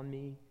call on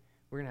me.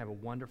 We're going to have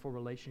a wonderful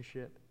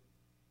relationship.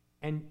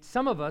 And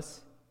some of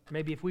us,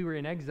 maybe if we were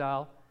in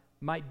exile,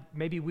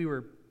 maybe we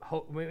were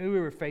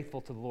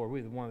faithful to the Lord.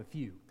 We were one of the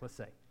few, let's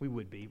say. We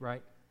would be,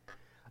 right?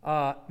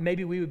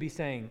 Maybe we would be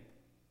saying,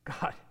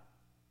 God,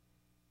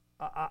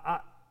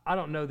 I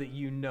don't know that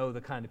you know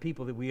the kind of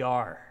people that we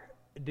are,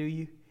 do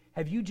you?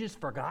 Have you just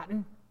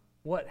forgotten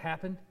what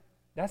happened?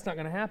 That's not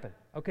going to happen.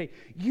 Okay,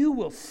 you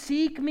will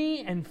seek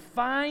me and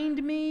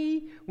find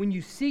me when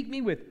you seek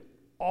me with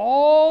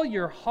all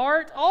your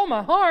heart. All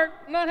my heart,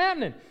 not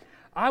happening.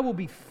 I will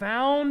be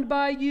found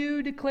by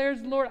you,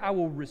 declares the Lord. I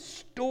will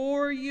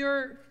restore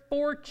your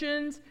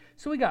fortunes.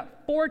 So we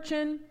got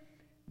fortune,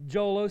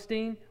 Joel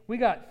Osteen. We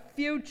got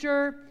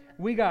future.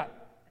 We got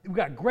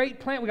great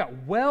plan. We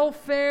got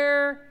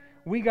welfare.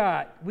 We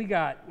got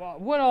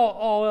what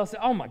all else?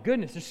 Oh my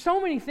goodness, there's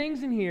so many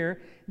things in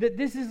here that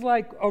this is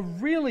like a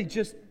really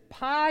just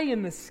pie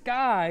in the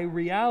sky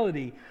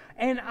reality.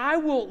 And I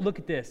will, look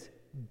at this,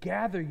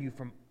 gather you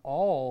from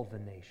all the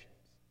nations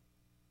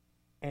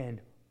and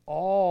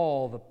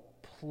all the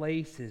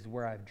places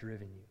where I've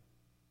driven you.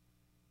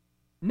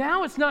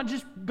 Now it's not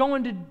just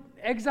going to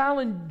exile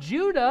in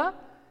Judah.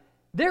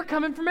 They're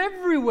coming from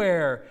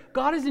everywhere.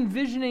 God is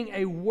envisioning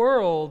a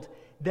world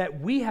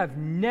that we have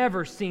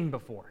never seen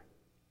before.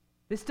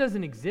 This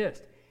doesn't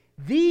exist.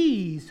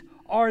 These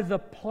are the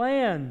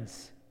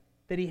plans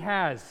that he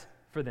has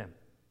for them.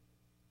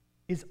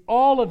 Is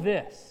all of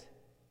this.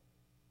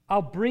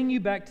 I'll bring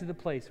you back to the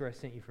place where I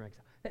sent you from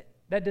exile.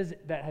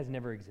 That has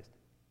never existed.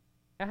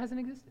 That hasn't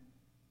existed.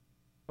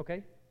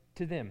 Okay?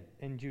 To them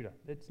in Judah.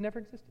 It's never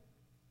existed.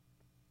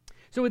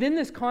 So within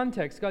this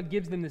context, God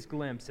gives them this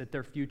glimpse at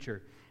their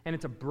future, and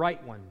it's a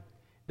bright one.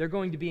 They're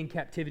going to be in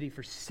captivity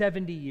for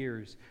 70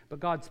 years, but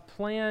God's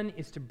plan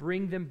is to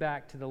bring them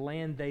back to the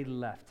land they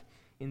left.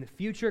 In the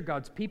future,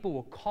 God's people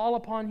will call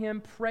upon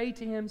him, pray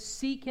to him,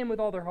 seek him with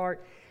all their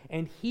heart,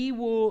 and he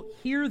will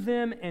hear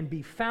them and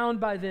be found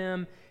by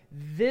them.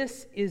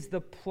 This is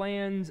the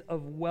plans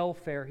of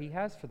welfare he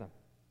has for them.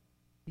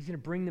 He's going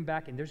to bring them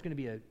back, and there's going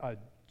to be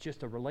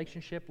just a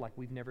relationship like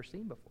we've never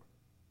seen before.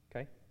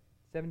 Okay?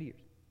 70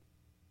 years.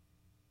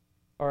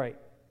 All right.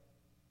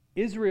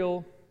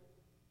 Israel,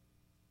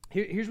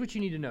 here's what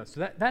you need to know.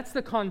 So that's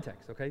the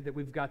context, okay, that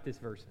we've got this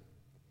verse in.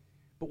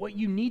 But what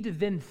you need to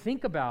then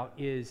think about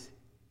is,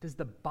 does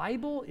the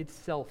Bible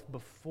itself,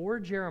 before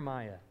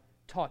Jeremiah,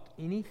 talk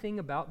anything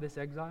about this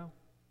exile?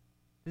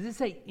 Does it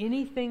say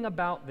anything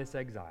about this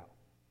exile?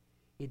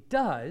 It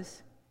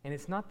does, and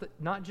it's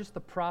not just the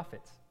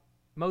prophets.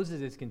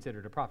 Moses is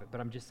considered a prophet, but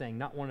I'm just saying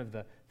not one of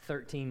the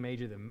 13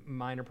 the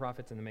minor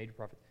prophets and the major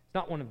prophets. It's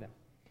not one of them.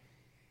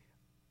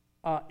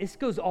 This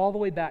goes all the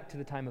way back to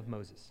the time of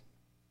Moses.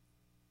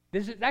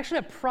 There's actually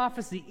a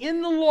prophecy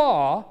in the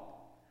law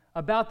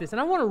about this,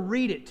 and I want to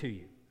read it to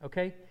you,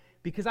 okay?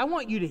 Because I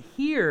want you to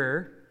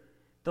hear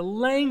the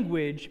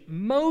language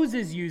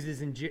Moses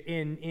uses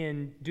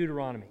in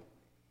Deuteronomy.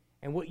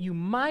 And what you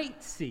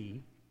might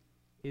see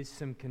is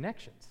some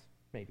connections,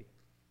 maybe.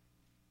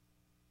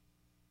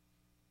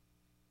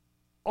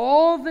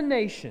 All the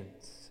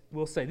nations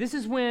will say, this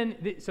is when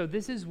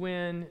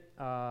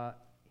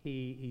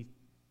he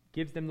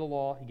gives them the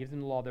law. He gives them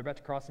the law. They're about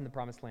to cross into the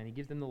promised land. He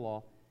gives them the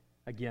law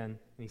again, and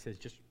he says,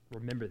 just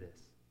remember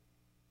this.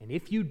 And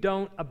if you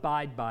don't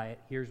abide by it,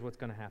 here's what's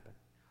going to happen.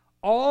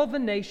 All the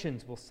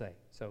nations will say,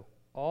 so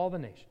all the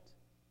nations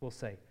will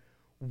say,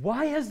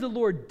 why has the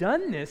Lord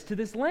done this to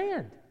this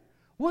land?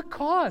 What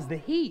caused the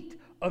heat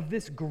of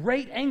this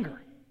great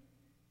anger?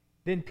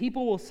 Then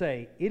people will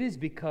say, it is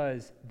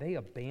because they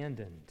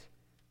abandoned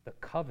the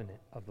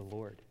covenant of the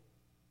Lord,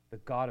 the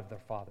God of their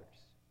fathers,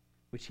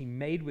 which he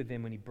made with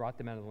them when he brought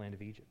them out of the land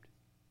of Egypt,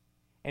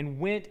 and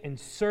went and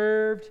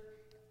served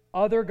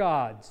other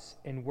gods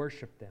and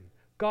worshiped them,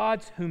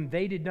 gods whom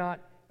they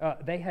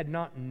had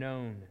not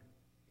known,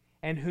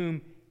 and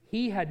whom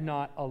he had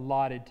not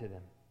allotted to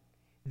them.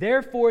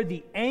 Therefore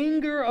the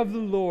anger of the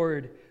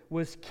Lord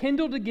was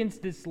kindled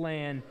against this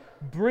land,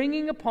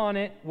 bringing upon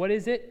it, what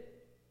is it?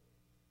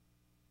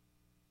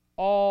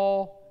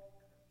 All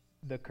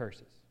the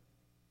curses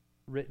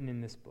written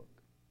in this book.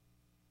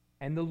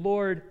 And the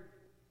Lord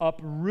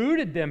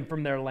uprooted them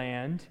from their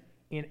land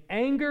in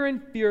anger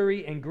and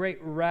fury and great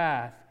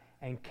wrath,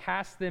 and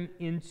cast them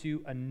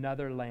into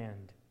another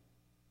land,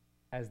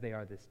 as they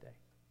are this day.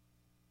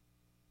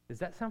 Does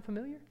that sound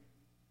familiar?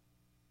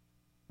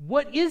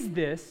 What is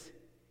this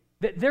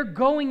that they're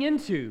going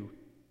into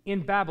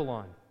in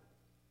Babylon?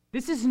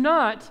 This is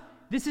not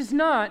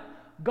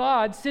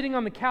God sitting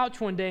on the couch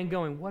one day and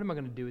going, what am I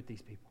going to do with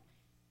these people?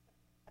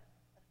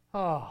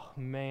 Oh,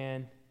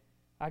 man.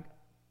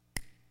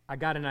 I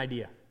got an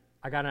idea.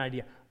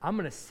 I'm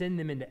going to send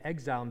them into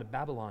exile into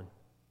Babylon.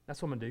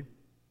 That's what I'm going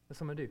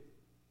to do.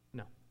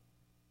 No.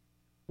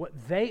 What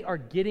they are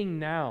getting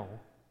now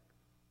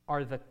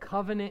are the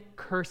covenant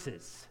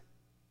curses.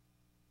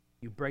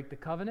 You break the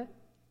covenant,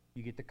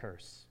 you get the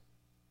curse.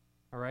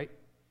 All right?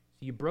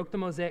 So you broke the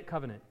Mosaic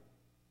covenant,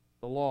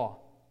 the law.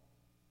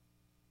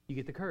 You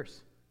get the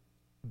curse.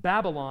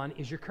 Babylon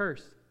is your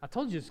curse. I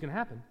told you this was going to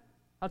happen.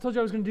 I told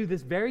you I was going to do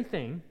this very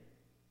thing.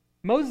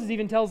 Moses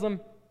even tells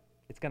them,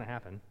 It's going to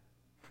happen.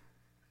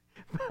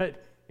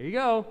 But here you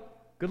go.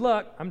 Good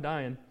luck. I'm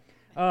dying.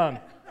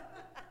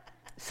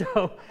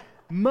 So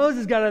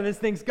Moses got out of this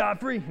thing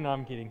scot-free. No,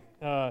 I'm kidding.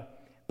 But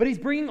he's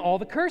bringing all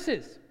the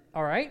curses.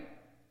 All right?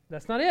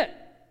 That's not it.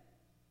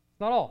 It's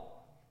not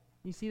all.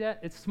 You see that?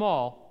 It's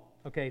small.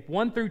 Okay,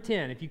 1 through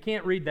 10. If you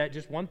can't read that,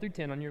 just 1 through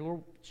 10 on your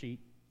little sheet.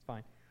 It's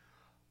fine.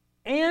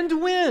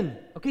 And when,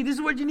 okay, this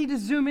is what you need to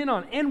zoom in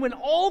on. And when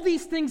all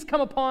these things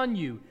come upon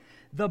you,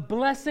 the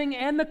blessing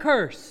and the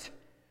curse,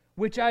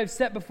 which I have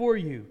set before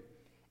you,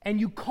 and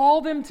you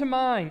call them to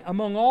mind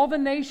among all the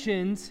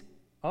nations,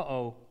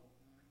 where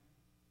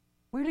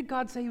did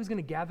God say he was going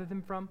to gather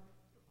them from?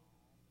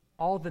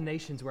 All the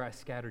nations where I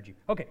scattered you.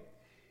 Okay.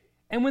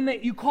 And when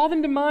you call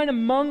them to mind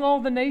among all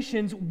the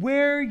nations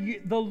where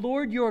the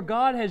Lord your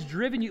God has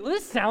driven you.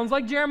 This sounds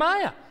like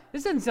Jeremiah.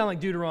 This doesn't sound like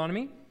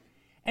Deuteronomy.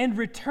 And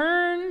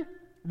return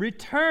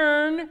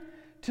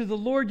to the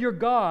Lord your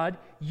God,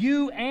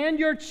 you and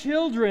your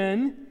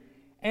children,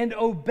 and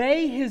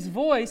obey his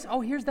voice.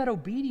 Oh, here's that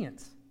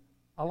obedience.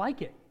 I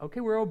like it.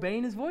 Okay, we're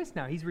obeying his voice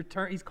now. He's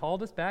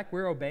called us back.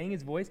 We're obeying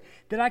his voice.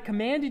 That I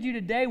commanded you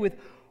today with,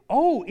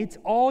 it's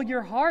all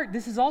your heart.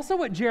 This is also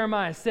what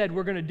Jeremiah said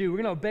we're going to do. We're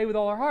going to obey with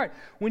all our heart.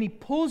 When he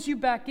pulls you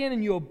back in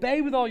and you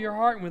obey with all your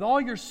heart and with all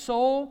your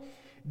soul,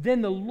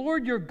 then the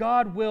Lord your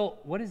God will,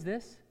 what is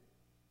this?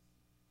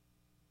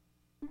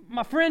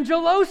 My friend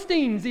Joel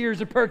Osteen's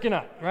ears are perking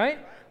up, right?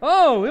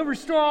 He'll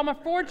restore all my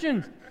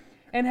fortunes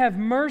and have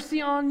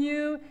mercy on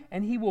you,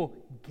 and he will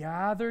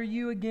gather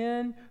you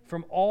again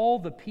from all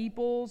the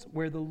peoples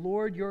where the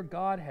Lord your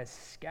God has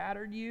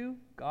scattered you.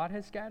 God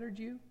has scattered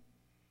you.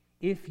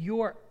 If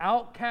your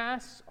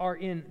outcasts are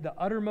in the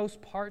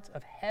uttermost parts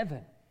of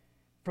heaven,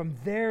 from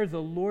there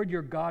the Lord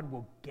your God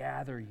will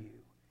gather you,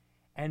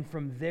 and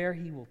from there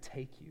he will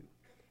take you.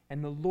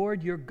 And the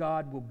Lord your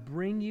God will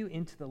bring you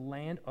into the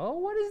land. Oh,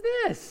 what is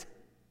this?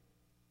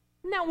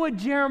 Isn't that what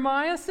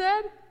Jeremiah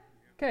said?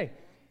 Okay.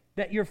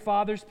 That your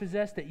fathers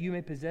possessed, that you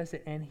may possess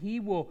it, and he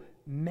will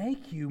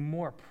make you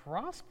more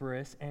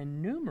prosperous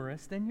and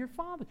numerous than your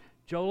fathers.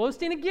 Joel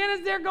Osteen again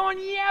is there going,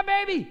 yeah,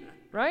 baby,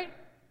 right?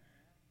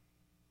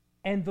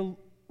 And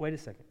wait a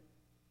second.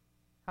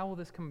 How will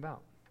this come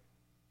about?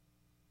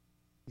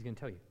 He's going to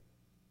tell you.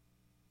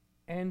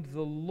 And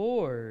the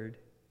Lord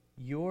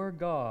your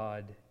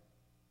God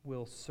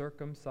will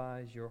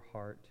circumcise your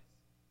heart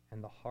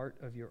and the heart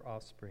of your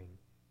offspring,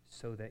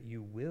 so that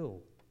you will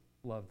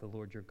love the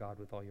Lord your God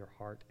with all your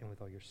heart and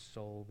with all your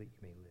soul, that you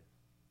may live.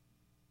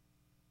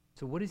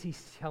 So what is he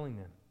telling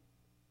them?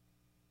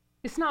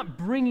 It's not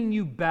bringing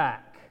you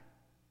back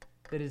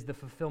that is the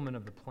fulfillment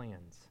of the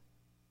plans.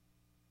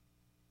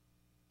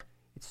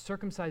 It's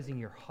circumcising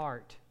your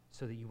heart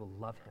so that you will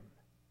love him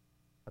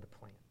are the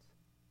plans.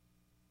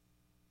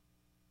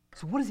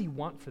 So what does he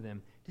want for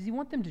them? Does he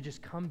want them to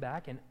just come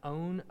back and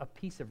own a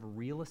piece of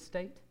real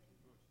estate?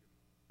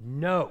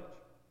 No.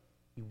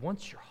 He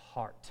wants your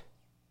heart.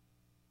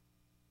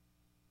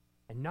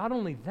 And not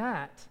only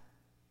that,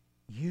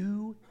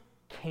 you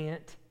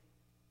can't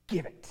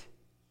give it.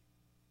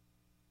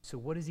 So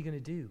what is he going to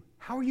do?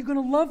 How are you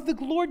going to love the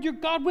Lord your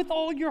God with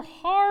all your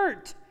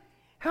heart?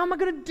 How am I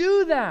going to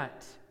do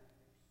that?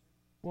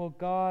 Well,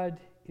 God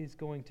is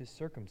going to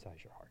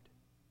circumcise your heart.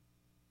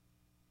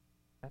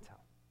 That's how.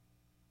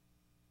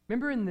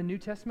 Remember in the New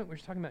Testament, we're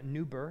talking about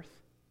new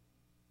birth?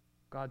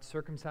 God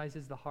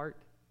circumcises the heart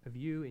of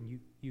you, and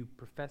you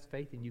profess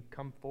faith, and you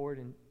come forward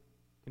and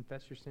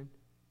confess your sin.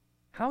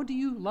 How do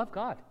you love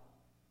God?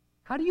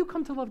 How do you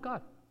come to love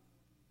God?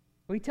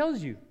 Well, he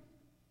tells you,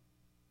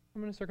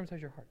 I'm going to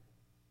circumcise your heart.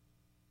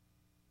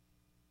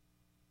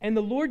 And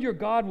the Lord your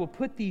God will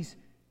put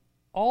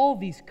all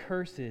these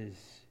curses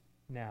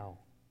now.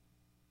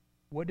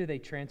 What do they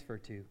transfer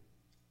to?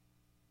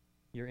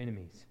 Your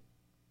enemies.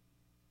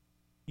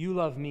 You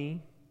love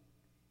me.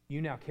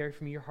 You now care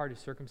for me. Your heart is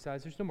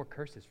circumcised. There's no more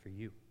curses for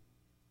you.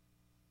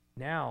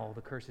 Now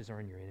the curses are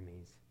on your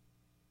enemies,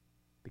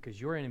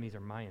 because your enemies are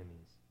my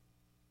enemies,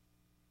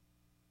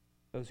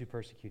 those who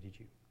persecuted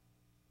you.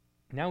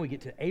 Now we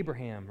get to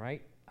Abraham,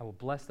 right? I will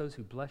bless those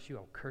who bless you. I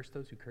will curse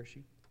those who curse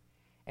you.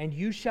 And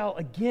you shall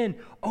again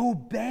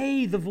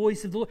obey the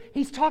voice of the Lord.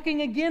 He's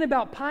talking again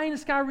about pie in the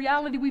sky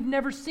reality we've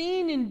never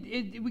seen,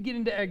 and we get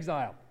into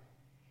exile.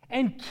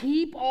 And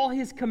keep all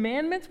his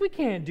commandments. We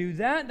can't do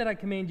that I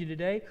command you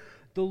today.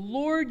 The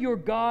Lord your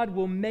God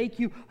will make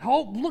you,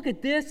 look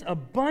at this,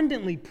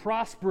 abundantly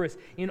prosperous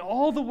in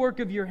all the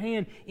work of your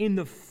hand, in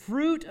the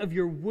fruit of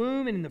your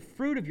womb, and in the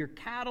fruit of your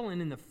cattle,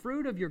 and in the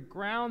fruit of your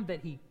ground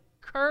that he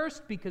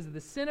cursed because of the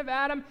sin of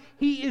Adam.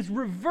 He is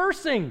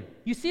reversing.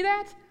 You see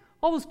that?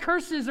 All those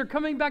curses are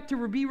coming back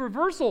to be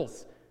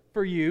reversals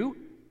for you,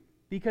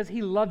 because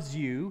he loves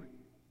you,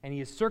 and he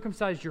has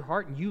circumcised your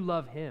heart, and you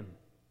love him.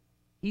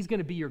 He's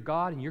going to be your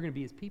God, and you're going to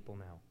be his people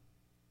now.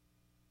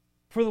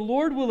 For the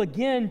Lord will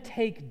again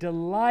take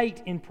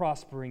delight in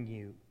prospering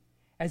you,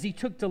 as he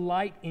took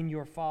delight in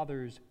your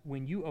fathers,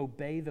 when you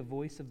obey the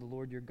voice of the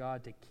Lord your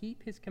God to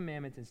keep his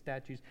commandments and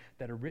statutes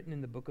that are written in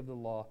the book of the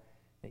law,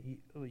 that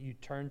you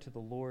turn to the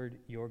Lord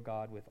your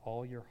God with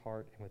all your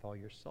heart and with all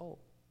your soul.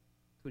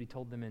 That's what he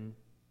told them in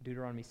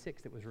Deuteronomy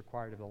 6 that was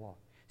required of the law.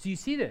 So you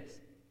see this.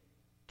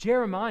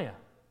 Jeremiah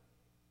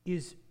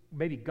is,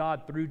 maybe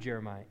God through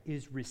Jeremiah,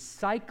 is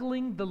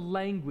recycling the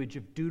language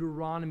of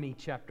Deuteronomy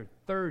chapter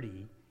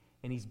 30,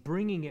 and he's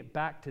bringing it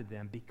back to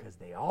them because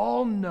they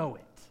all know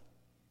it.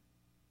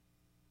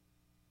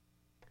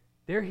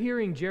 They're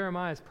hearing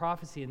Jeremiah's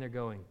prophecy and they're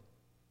going,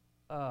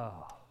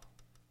 oh,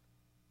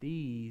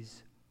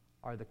 these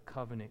are the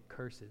covenant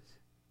curses.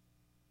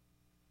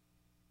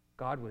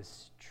 God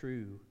was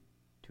true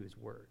to his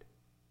word.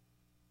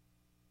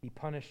 He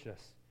punished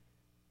us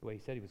the way he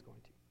said he was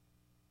going to.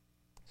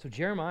 So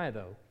Jeremiah,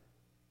 though,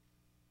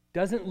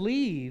 doesn't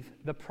leave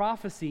the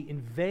prophecy in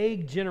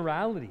vague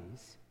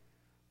generalities,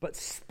 but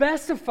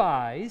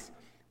specifies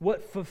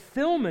what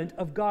fulfillment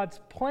of God's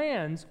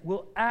plans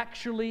will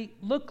actually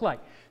look like.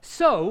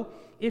 So,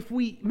 if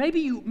maybe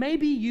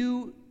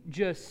you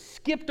just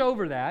skipped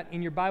over that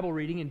in your Bible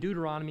reading in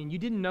Deuteronomy and you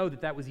didn't know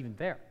that was even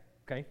there,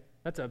 okay?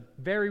 That's a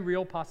very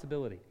real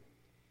possibility.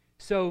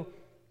 So,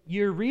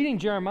 you're reading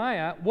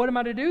Jeremiah, what am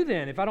I to do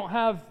then if I don't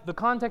have the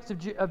context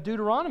of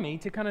Deuteronomy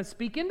to kind of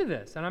speak into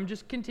this? And I'm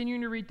just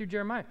continuing to read through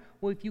Jeremiah.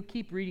 Well, if you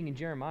keep reading in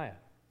Jeremiah,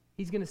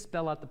 he's going to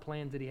spell out the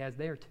plans that he has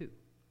there too,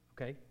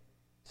 okay?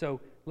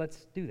 So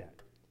let's do that.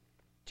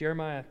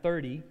 Jeremiah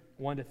 30,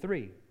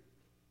 1-3.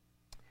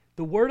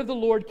 The word of the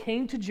Lord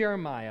came to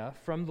Jeremiah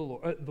from the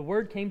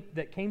Lord.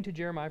 That came to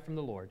Jeremiah from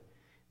the Lord.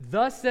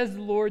 Thus says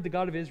the Lord, the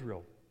God of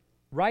Israel,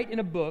 write in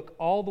a book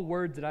all the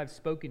words that I've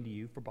spoken to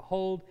you, for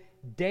behold,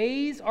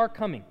 days are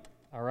coming.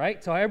 All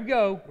right, so here we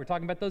go. We're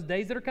talking about those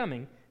days that are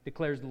coming,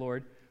 declares the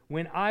Lord,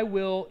 when I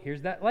will,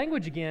 here's that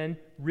language again,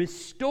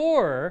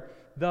 restore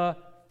the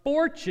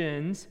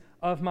fortunes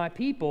of my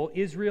people,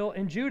 Israel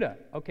and Judah.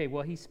 Okay,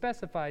 well, he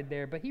specified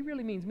there, but he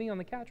really means me on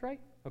the couch, right?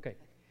 Okay.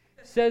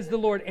 Says the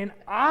Lord, and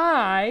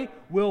I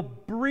will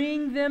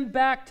bring them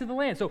back to the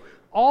land. So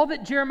all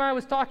that Jeremiah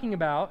was talking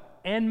about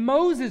and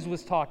Moses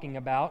was talking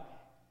about,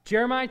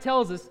 Jeremiah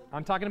tells us,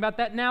 I'm talking about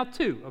that now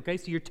too. Okay,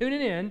 so you're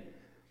tuning in,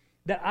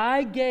 that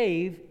I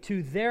gave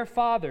to their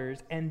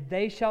fathers, and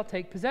they shall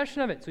take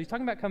possession of it. So he's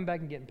talking about coming back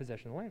and getting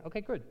possession of the land.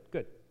 Okay, good.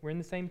 We're in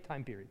the same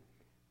time period.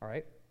 All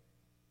right.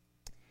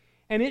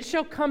 And it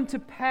shall come to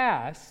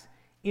pass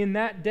in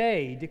that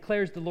day,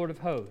 declares the Lord of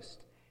hosts,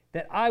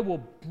 that I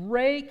will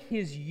break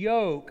his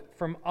yoke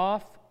from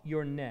off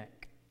your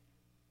neck,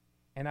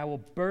 and I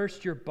will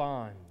burst your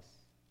bonds,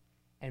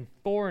 and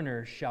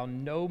foreigners shall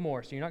no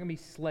more. So you're not going to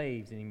be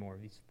slaves anymore,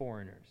 these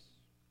foreigners.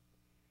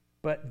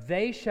 But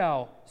they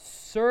shall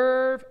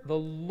serve the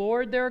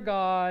Lord their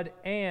God,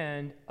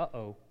 and,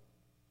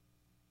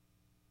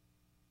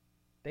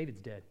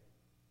 David's dead.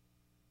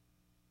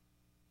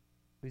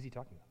 Who's he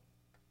talking about?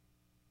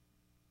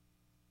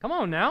 Come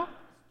on now.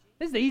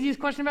 This is the easiest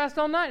question I've asked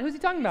all night. Who's he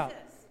talking about?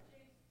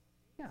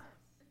 Yeah.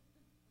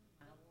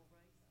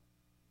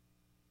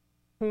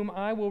 Whom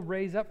I will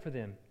raise up for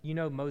them. You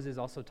know, Moses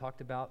also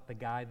talked about the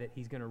guy that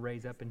he's going to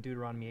raise up in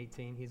Deuteronomy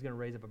 18. He's going to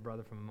raise up a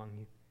brother from among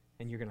you,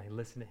 and you're going to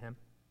listen to him.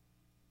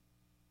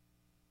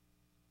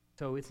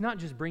 So it's not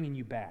just bringing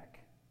you back.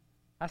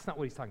 That's not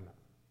what he's talking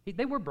about.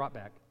 They were brought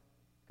back,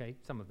 okay,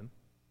 some of them.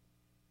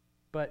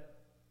 But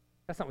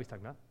that's not what he's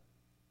talking about.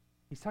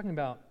 He's talking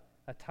about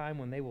a time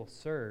when they will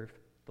serve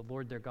the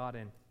Lord their God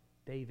and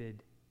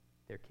David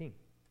their king.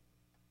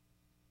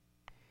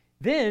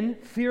 Then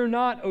fear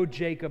not, O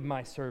Jacob,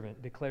 my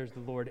servant, declares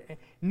the Lord,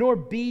 nor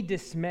be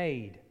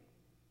dismayed,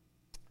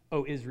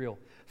 O Israel.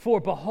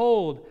 For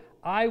behold,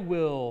 I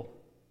will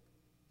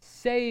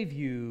save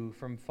you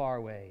from far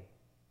away,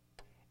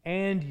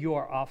 and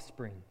your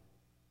offspring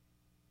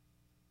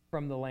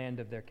from the land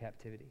of their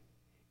captivity.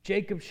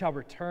 Jacob shall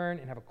return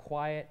and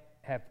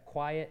have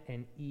quiet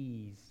and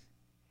ease,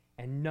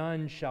 and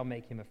none shall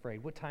make him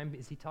afraid. What time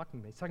is he talking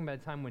about? He's talking about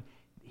a time when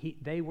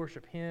they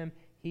worship him.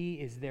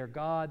 He is their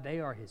God. They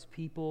are his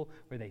people,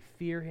 where they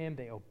fear him,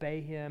 they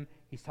obey him.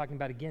 He's talking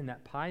about, again,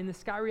 that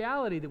pie-in-the-sky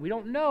reality that we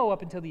don't know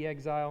up until the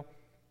exile.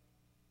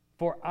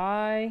 For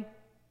I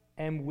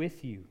am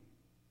with you,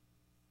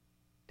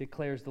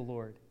 declares the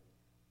Lord.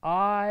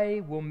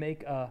 I will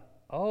make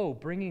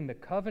bringing the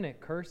covenant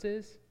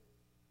curses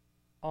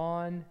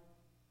on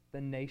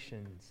the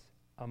nations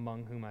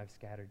among whom I've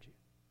scattered you.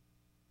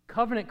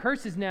 Covenant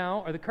curses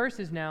now, or the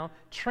curses now,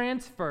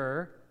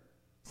 transfer,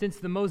 since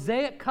the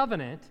Mosaic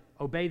covenant,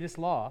 obey this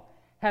law,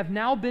 have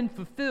now been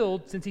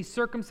fulfilled since he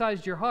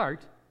circumcised your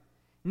heart.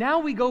 Now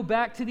we go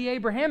back to the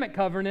Abrahamic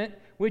covenant,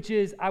 which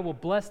is, I will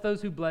bless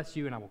those who bless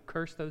you, and I will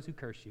curse those who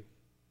curse you.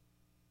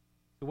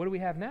 So what do we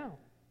have now?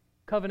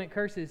 Covenant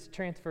curses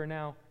transfer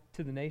now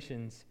to the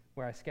nations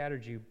where I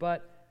scattered you,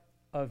 but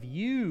of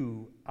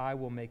you I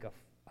will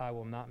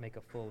not make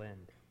a full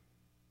end.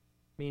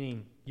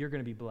 Meaning, you're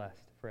going to be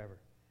blessed forever.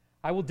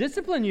 I will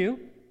discipline you,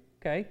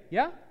 okay,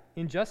 yeah,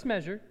 in just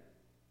measure,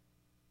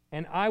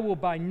 and I will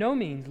by no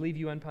means leave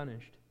you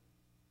unpunished.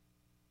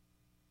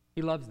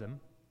 He loves them.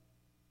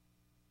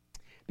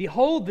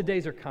 Behold, the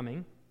days are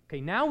coming. Okay,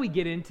 now we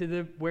get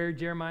into where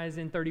Jeremiah is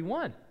in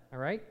 31, all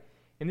right?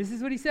 And this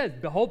is what he says.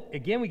 Behold,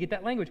 again, we get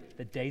that language.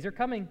 The days are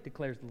coming,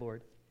 declares the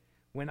Lord,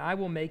 when I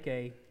will make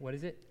a, what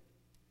is it?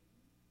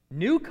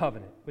 New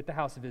covenant with the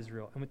house of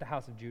Israel and with the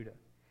house of Judah.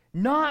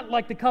 Not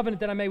like the covenant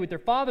that I made with their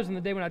fathers in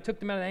the day when I took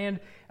them out of the hand,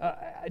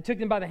 I took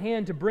them by the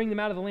hand to bring them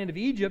out of the land of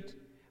Egypt.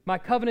 My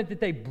covenant that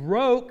they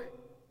broke,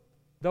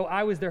 though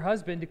I was their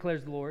husband,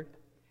 declares the Lord.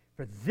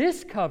 For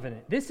this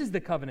covenant, this is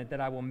the covenant that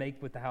I will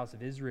make with the house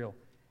of Israel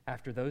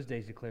after those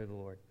days, declare the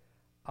Lord.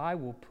 I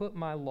will put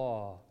my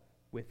law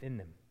within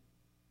them.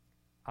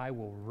 I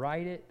will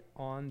write it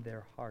on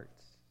their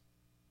hearts.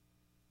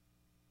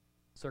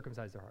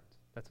 Circumcise their hearts.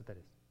 That's what that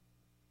is.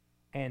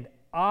 And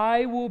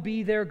I will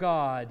be their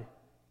God,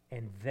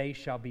 and they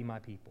shall be my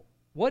people.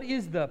 What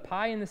is the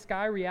pie in the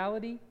sky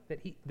reality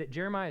that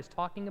Jeremiah is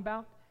talking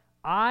about?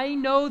 I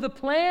know the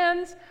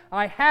plans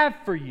I have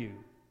for you.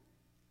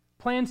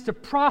 Plans to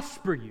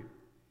prosper you,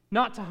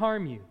 not to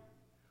harm you.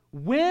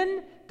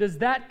 When does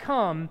that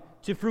come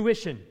to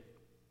fruition?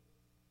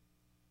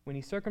 When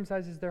he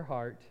circumcises their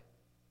heart,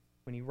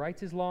 when he writes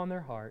his law in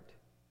their heart,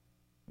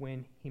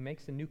 when he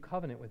makes a new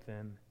covenant with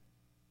them,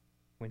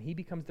 when he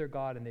becomes their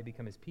God and they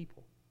become his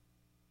people.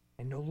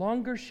 And no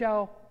longer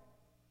shall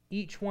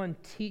each one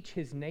teach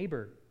his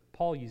neighbor,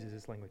 Paul uses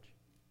this language,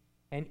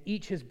 and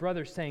each his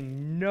brother,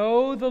 saying,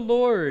 know the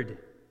Lord.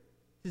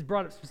 This is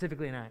brought up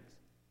specifically in Acts.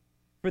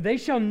 For they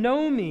shall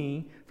know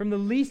me from the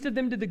least of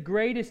them to the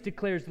greatest,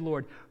 declares the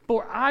Lord.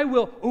 For I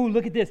will,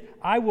 look at this,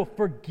 I will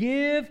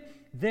forgive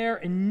their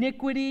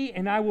iniquity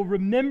and I will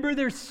remember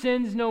their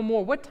sins no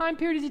more. What time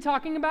period is he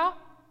talking about?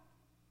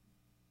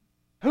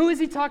 Who is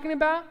he talking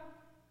about?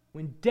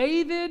 When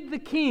David the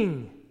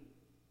king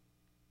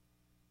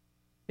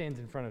stands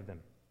in front of them.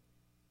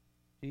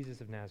 Jesus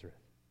of Nazareth.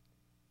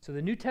 So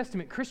the New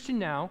Testament Christian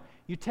now,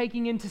 you're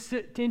taking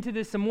into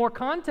this some more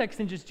context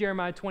than just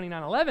Jeremiah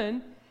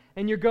 29:11,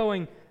 and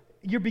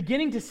you're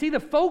beginning to see the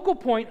focal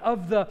point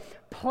of the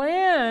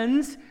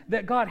plans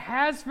that God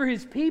has for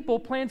his people,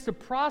 plans to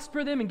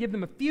prosper them and give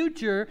them a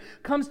future,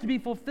 comes to be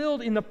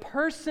fulfilled in the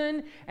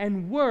person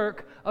and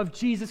work of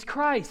Jesus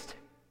Christ.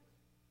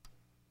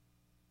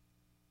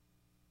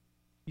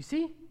 You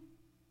see?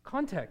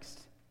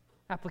 Context,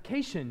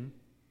 application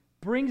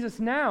brings us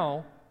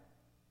now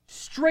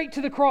straight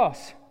to the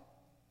cross.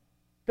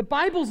 The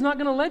Bible's not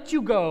going to let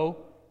you go,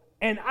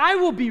 and I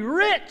will be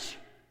rich.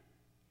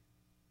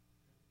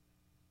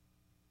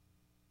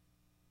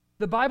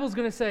 The Bible's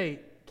going to say,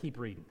 keep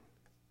reading.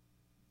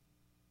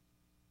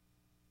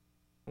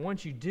 And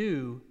once you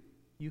do,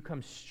 you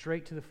come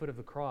straight to the foot of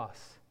the cross,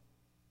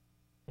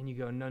 and you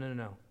go,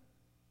 no.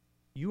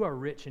 You are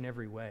rich in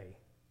every way.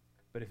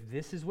 But if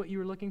this is what you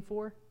were looking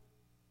for,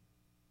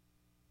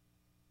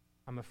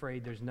 I'm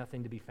afraid there's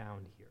nothing to be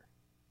found here.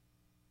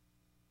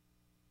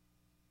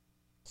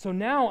 So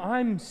now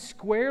I'm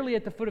squarely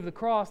at the foot of the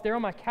cross, there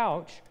on my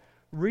couch,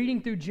 reading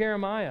through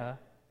Jeremiah,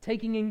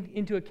 taking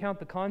into account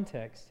the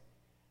context.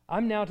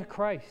 I'm now to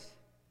Christ.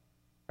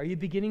 Are you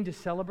beginning to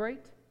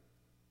celebrate?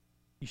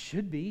 You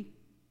should be.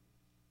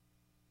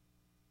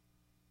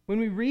 When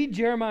we read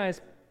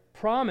Jeremiah's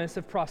promise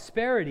of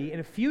prosperity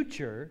and a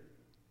future,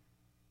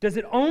 does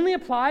it only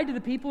apply to the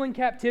people in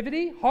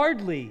captivity?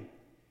 Hardly.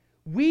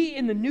 We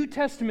in the New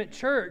Testament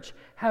church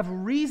have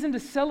reason to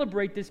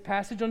celebrate this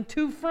passage on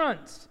two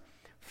fronts.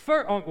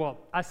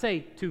 I say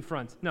two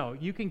fronts. No,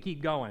 you can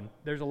keep going.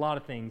 There's a lot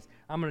of things.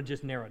 I'm going to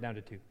just narrow it down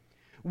to two.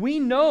 We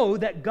know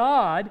that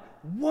God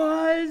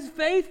was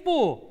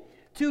faithful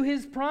to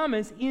his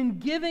promise in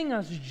giving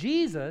us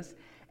Jesus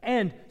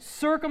and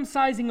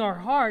circumcising our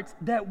hearts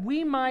that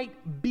we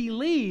might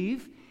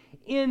believe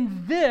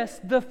in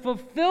this, the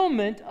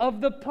fulfillment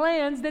of the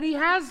plans that he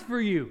has for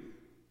you.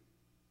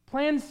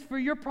 Plans for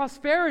your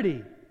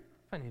prosperity,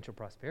 financial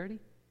prosperity,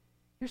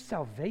 your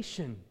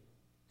salvation,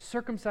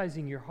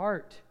 circumcising your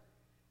heart.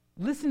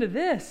 Listen to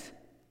this.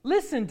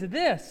 Listen to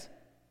this.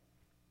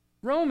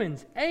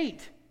 Romans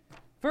 8,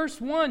 verse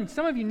 1.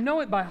 Some of you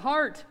know it by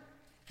heart.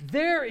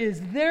 There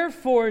is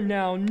therefore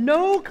now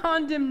no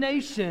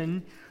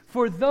condemnation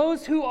for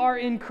those who are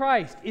in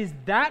Christ. Is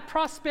that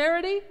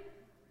prosperity?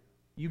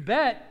 You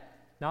bet.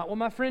 Not what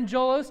my friend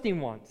Joel Osteen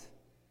wants.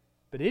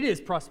 But it is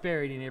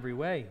prosperity in every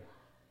way.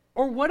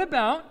 Or what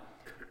about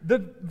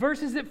the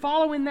verses that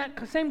follow in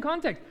that same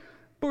context?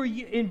 For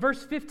you, in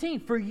verse 15,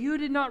 for you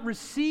did not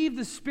receive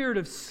the spirit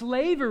of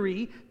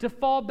slavery to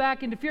fall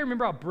back into fear.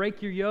 Remember, I'll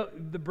break your yoke,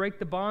 break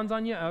the bonds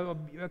on you.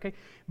 Okay,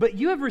 but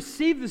you have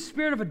received the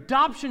spirit of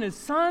adoption as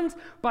sons,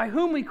 by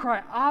whom we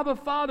cry, Abba,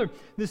 Father.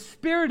 The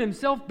Spirit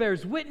Himself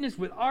bears witness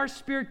with our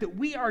spirit that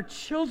we are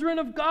children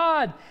of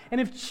God,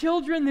 and if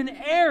children, then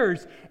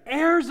heirs,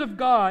 heirs of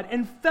God,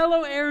 and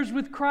fellow heirs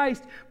with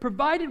Christ,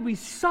 provided we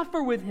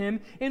suffer with Him,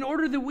 in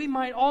order that we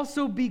might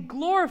also be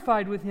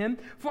glorified with Him.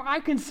 For I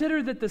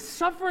consider that the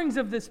sufferings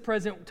of this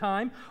present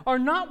time are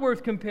not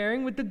worth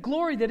comparing with the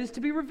glory that is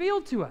to be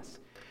revealed to us.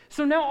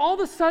 So now all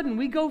of a sudden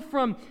we go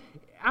from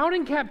out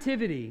in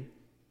captivity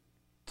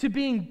to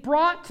being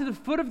brought to the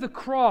foot of the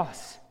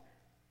cross.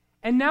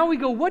 And now we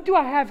go, what do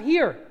I have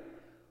here?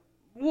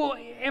 Well,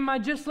 am I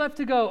just left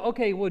to go,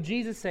 okay, well,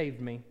 Jesus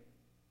saved me.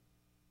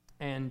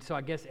 And so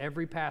I guess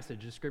every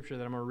passage of Scripture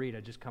that I'm going to read, I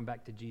just come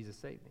back to Jesus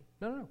saved me.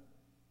 No.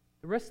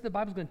 The rest of the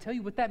Bible is going to tell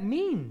you what that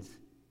means.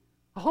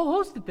 A whole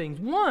host of things.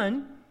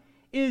 One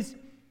is,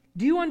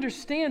 do you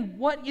understand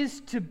what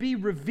is to be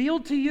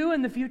revealed to you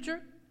in the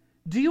future?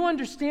 Do you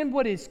understand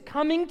what is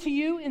coming to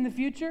you in the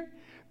future?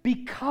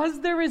 Because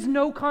there is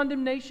no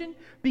condemnation,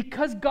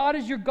 because God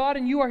is your God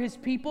and you are His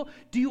people,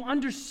 do you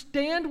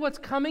understand what's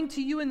coming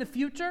to you in the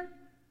future?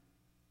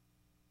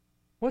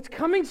 What's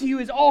coming to you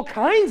is all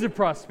kinds of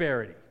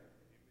prosperity.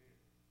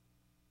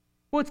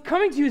 What's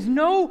coming to you is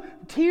no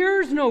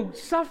tears, no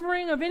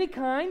suffering of any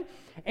kind.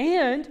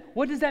 And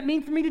what does that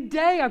mean for me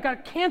today? I've got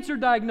a cancer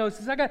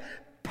diagnosis. I got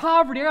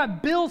poverty. I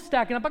got bills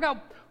stacking up. I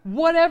got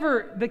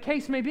whatever the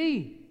case may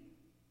be.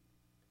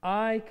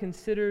 I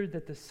consider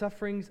that the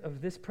sufferings of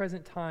this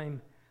present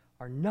time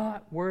are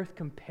not worth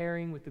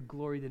comparing with the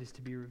glory that is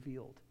to be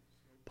revealed.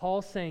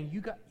 Paul's saying,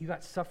 you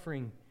got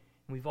suffering,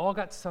 and we've all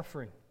got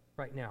suffering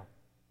right now.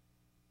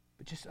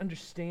 But just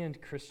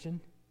understand, Christian,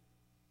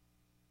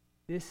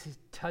 this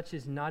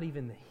touches not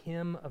even the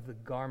hem of the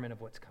garment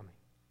of what's coming.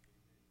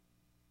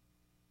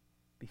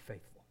 Be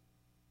faithful.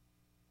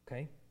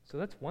 Okay? So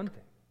that's one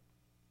thing.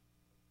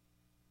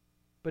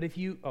 But if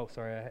you... Oh,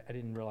 sorry, I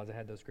didn't realize I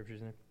had those scriptures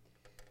in there.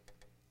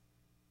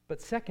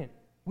 But second,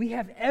 we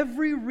have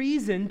every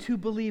reason to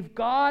believe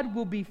God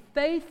will be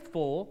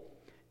faithful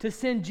to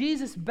send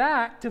Jesus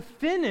back to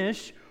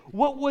finish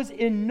what was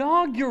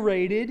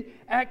inaugurated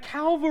at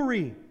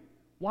Calvary.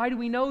 Why do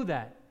we know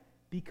that?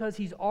 Because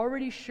He's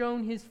already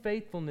shown His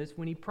faithfulness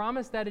when He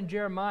promised that in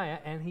Jeremiah,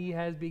 and He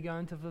has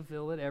begun to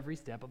fulfill it every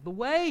step of the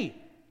way.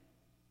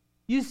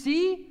 You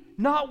see,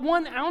 not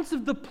 1 ounce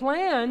of the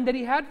plan that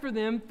He had for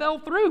them fell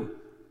through.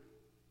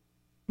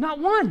 Not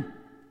one.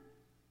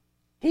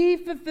 He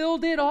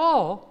fulfilled it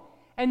all,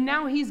 and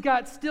now He's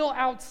got still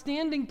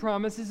outstanding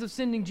promises of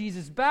sending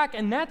Jesus back,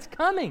 and that's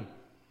coming.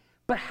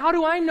 But how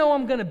do I know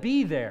I'm going to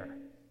be there?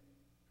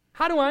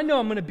 How do I know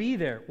I'm going to be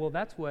there? Well,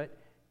 that's what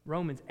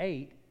Romans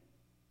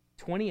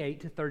 8:28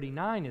 to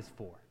 39 is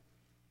for.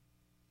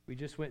 We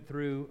just went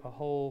through a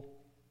whole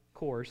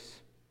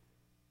course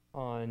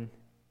on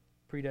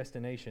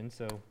predestination,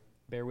 so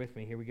bear with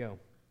me. Here we go.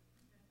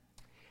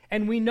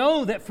 And we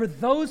know that for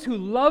those who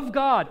love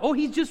God,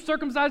 He's just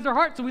circumcised our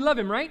hearts, so we love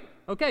Him, right?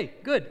 Okay,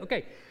 good,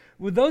 okay.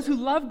 With those who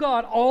love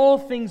God, all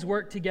things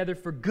work together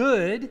for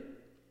good,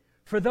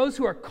 for those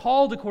who are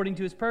called according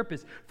to His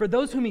purpose. For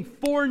those whom He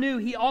foreknew,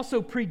 He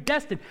also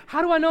predestined.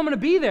 How do I know I'm going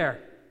to be there?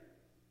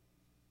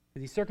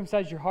 Because He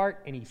circumcised your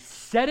heart and He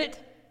set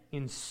it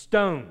in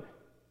stone.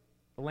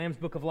 The Lamb's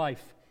Book of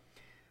Life.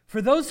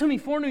 For those whom He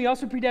foreknew, He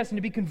also predestined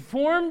to be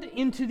conformed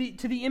to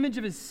the image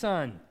of His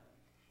Son,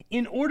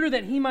 in order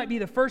that He might be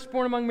the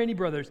firstborn among many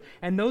brothers.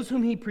 And those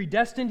whom He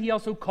predestined, He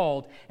also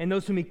called. And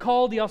those whom He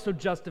called, He also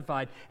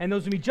justified. And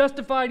those whom He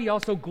justified, He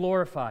also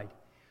glorified.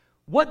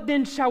 What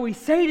then shall we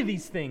say to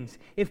these things?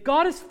 If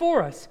God is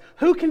for us,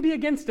 who can be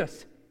against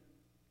us?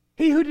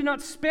 He who did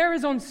not spare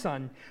His own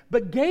Son,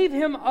 but gave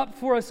Him up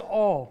for us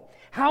all,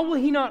 how will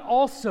He not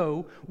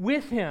also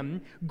with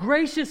Him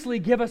graciously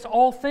give us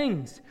all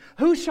things?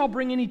 Who shall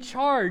bring any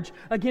charge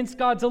against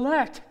God's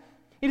elect?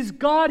 It is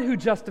God who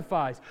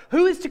justifies.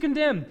 Who is to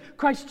condemn?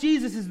 Christ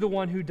Jesus is the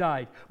one who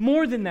died.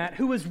 More than that,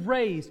 who was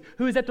raised,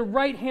 who is at the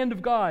right hand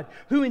of God,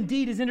 who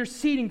indeed is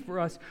interceding for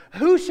us.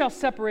 Who shall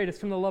separate us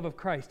from the love of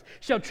Christ?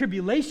 Shall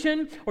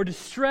tribulation, or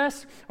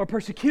distress, or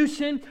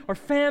persecution, or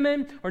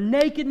famine, or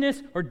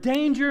nakedness, or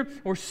danger,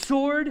 or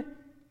sword?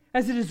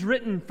 As it is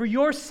written, for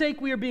your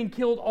sake we are being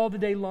killed all the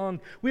day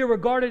long. We are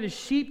regarded as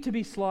sheep to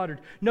be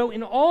slaughtered. No,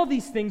 in all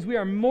these things we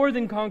are more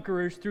than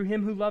conquerors through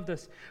Him who loved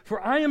us.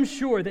 For I am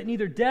sure that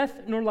neither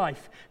death nor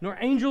life, nor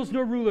angels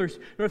nor rulers,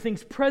 nor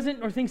things present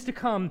nor things to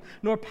come,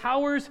 nor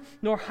powers,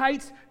 nor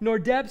heights, nor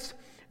depths,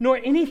 nor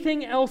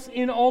anything else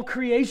in all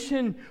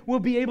creation will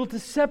be able to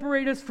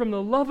separate us from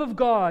the love of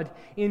God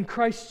in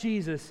Christ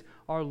Jesus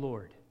our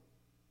Lord.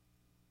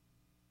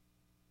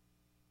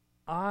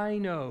 I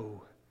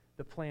know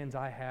the plans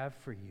I have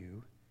for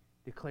you,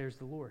 declares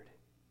the Lord.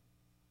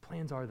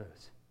 Plans are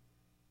those.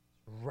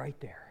 Right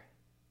there.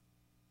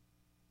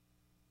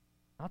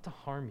 Not to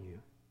harm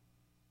you,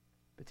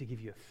 but to give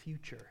you a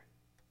future.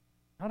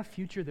 Not a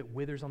future that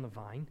withers on the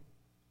vine.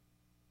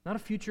 Not a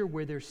future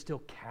where there's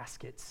still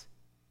caskets.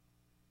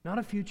 Not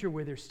a future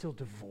where there's still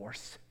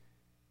divorce.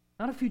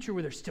 Not a future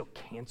where there's still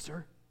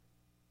cancer.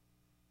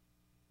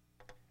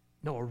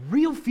 No, a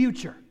real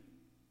future.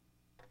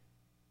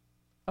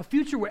 A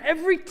future where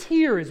every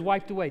tear is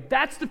wiped away.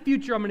 That's the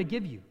future I'm going to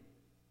give you.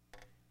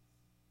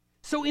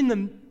 So in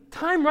the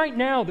time right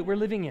now that we're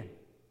living in,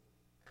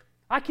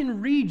 I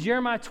can read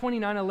Jeremiah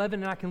 29:11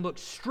 and I can look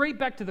straight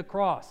back to the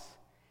cross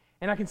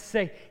and I can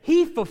say,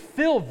 He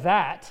fulfilled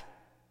that.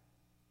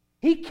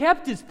 He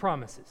kept His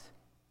promises.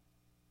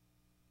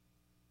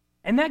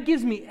 And that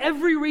gives me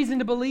every reason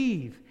to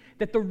believe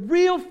that the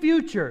real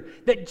future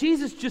that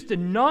Jesus just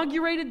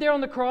inaugurated there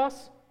on the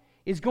cross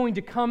is going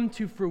to come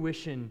to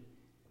fruition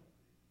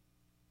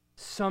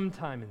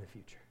sometime in the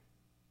future.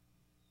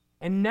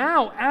 And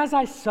now, as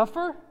I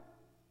suffer,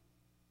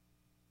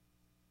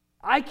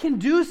 I can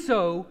do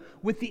so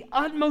with the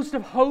utmost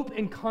of hope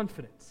and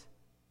confidence.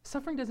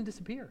 Suffering doesn't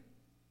disappear.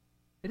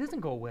 It doesn't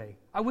go away.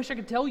 I wish I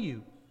could tell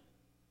you,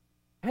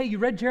 hey, you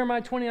read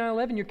Jeremiah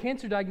 29:11, your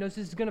cancer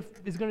diagnosis is going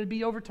to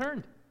be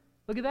overturned.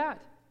 Look at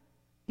that.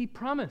 He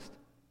promised.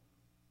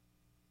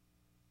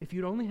 If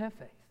you'd only have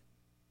faith.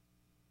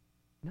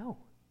 No.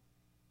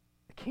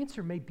 The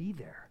cancer may be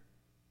there.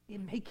 It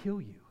may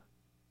kill you.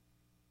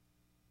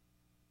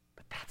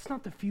 But that's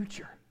not the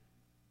future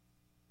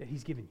that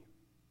He's given you.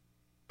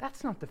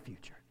 That's not the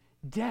future.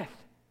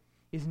 Death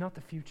is not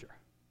the future.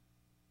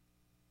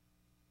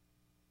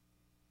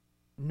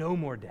 No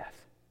more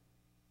death.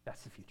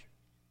 That's the future.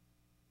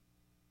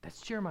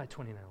 That's Jeremiah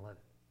 29:11.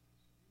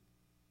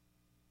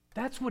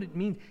 That's what it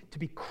means to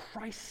be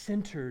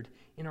Christ-centered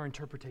in our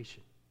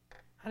interpretation.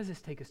 How does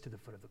this take us to the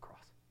foot of the cross?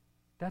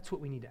 That's what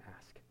we need to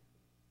ask.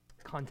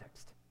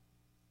 Context.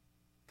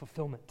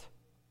 Fulfillment.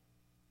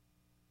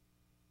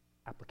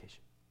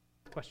 Application.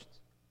 Questions?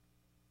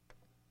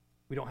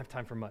 We don't have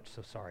time for much,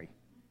 so sorry.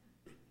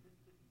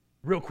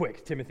 Real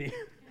quick, Timothy.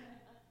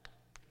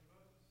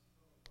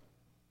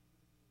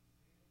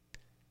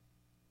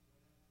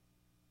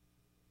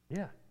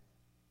 Yeah.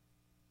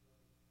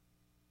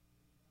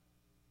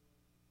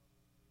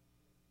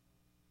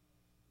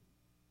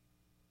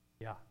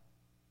 Yeah.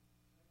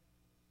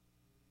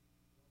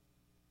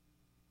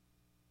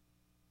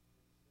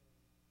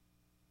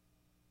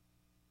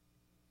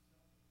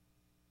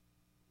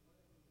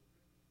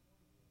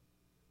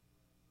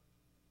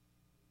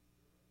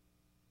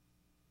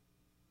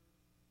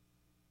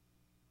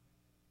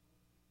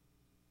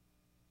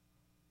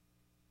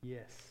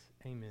 Yes.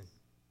 Amen.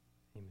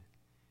 Amen.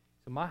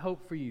 So my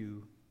hope for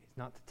you is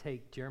not to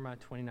take Jeremiah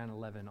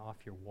 29:11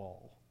 off your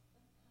wall.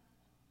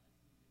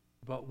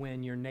 But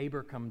when your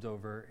neighbor comes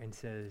over and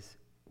says,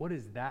 what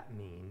does that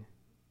mean?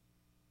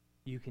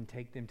 You can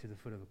take them to the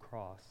foot of the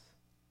cross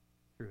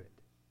through it.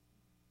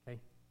 Okay?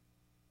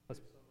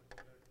 Let's...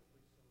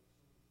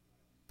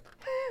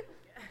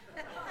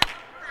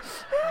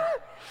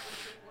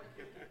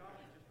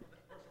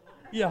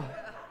 Yeah.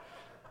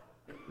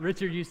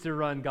 Richard used to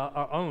run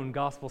our own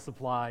gospel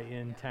supply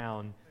in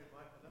town.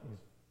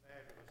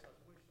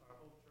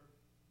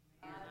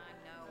 And I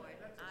know it.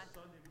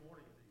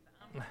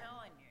 I'm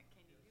telling you,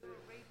 can you do a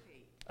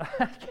repeat?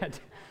 I can't.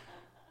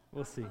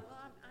 We'll see. Well,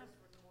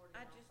 I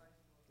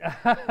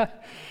just,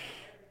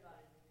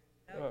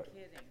 no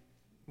kidding.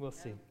 We'll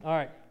see. All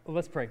right, well,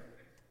 let's pray.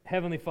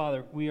 Heavenly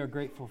Father, we are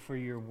grateful for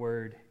your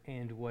word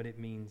and what it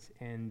means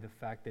and the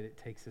fact that it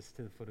takes us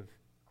to the foot of the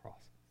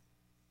cross.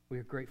 We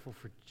are grateful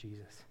for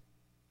Jesus.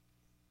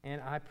 And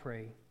I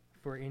pray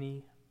for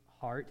any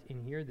heart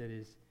in here that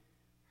is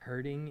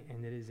hurting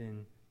and that is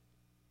in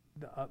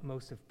the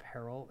utmost of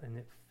peril and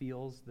that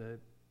feels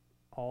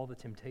all the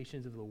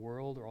temptations of the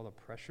world or all the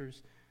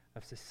pressures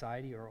of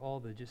society or all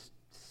the just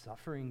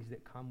sufferings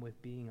that come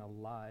with being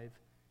alive,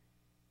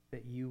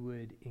 that you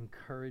would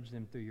encourage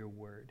them through your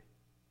word,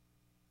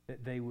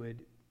 that they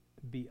would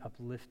be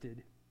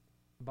uplifted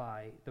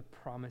by the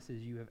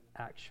promises you have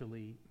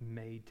actually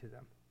made to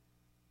them,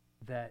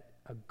 that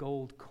a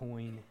gold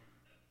coin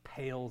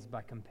pales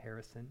by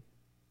comparison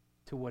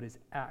to what is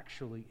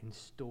actually in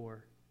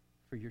store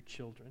for your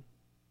children,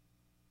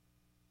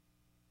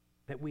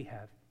 that we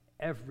have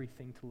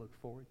everything to look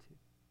forward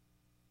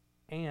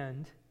to,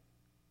 and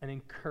an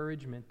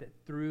encouragement that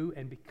through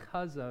and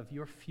because of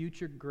your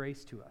future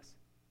grace to us,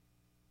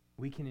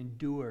 we can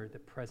endure the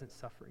present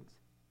sufferings.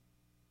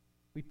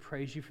 We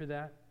praise you for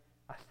that.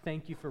 I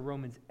thank you for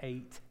Romans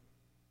 8,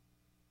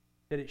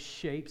 that it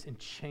shapes and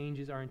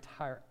changes our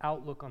entire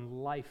outlook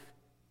on life.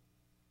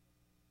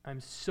 I'm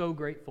so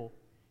grateful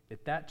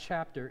that that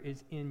chapter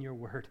is in your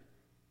word.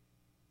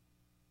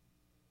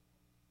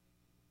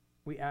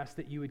 We ask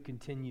that you would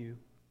continue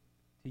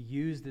to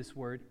use this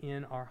word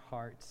in our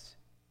hearts,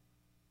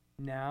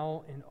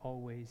 now and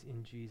always,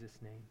 in Jesus'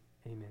 name.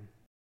 Amen.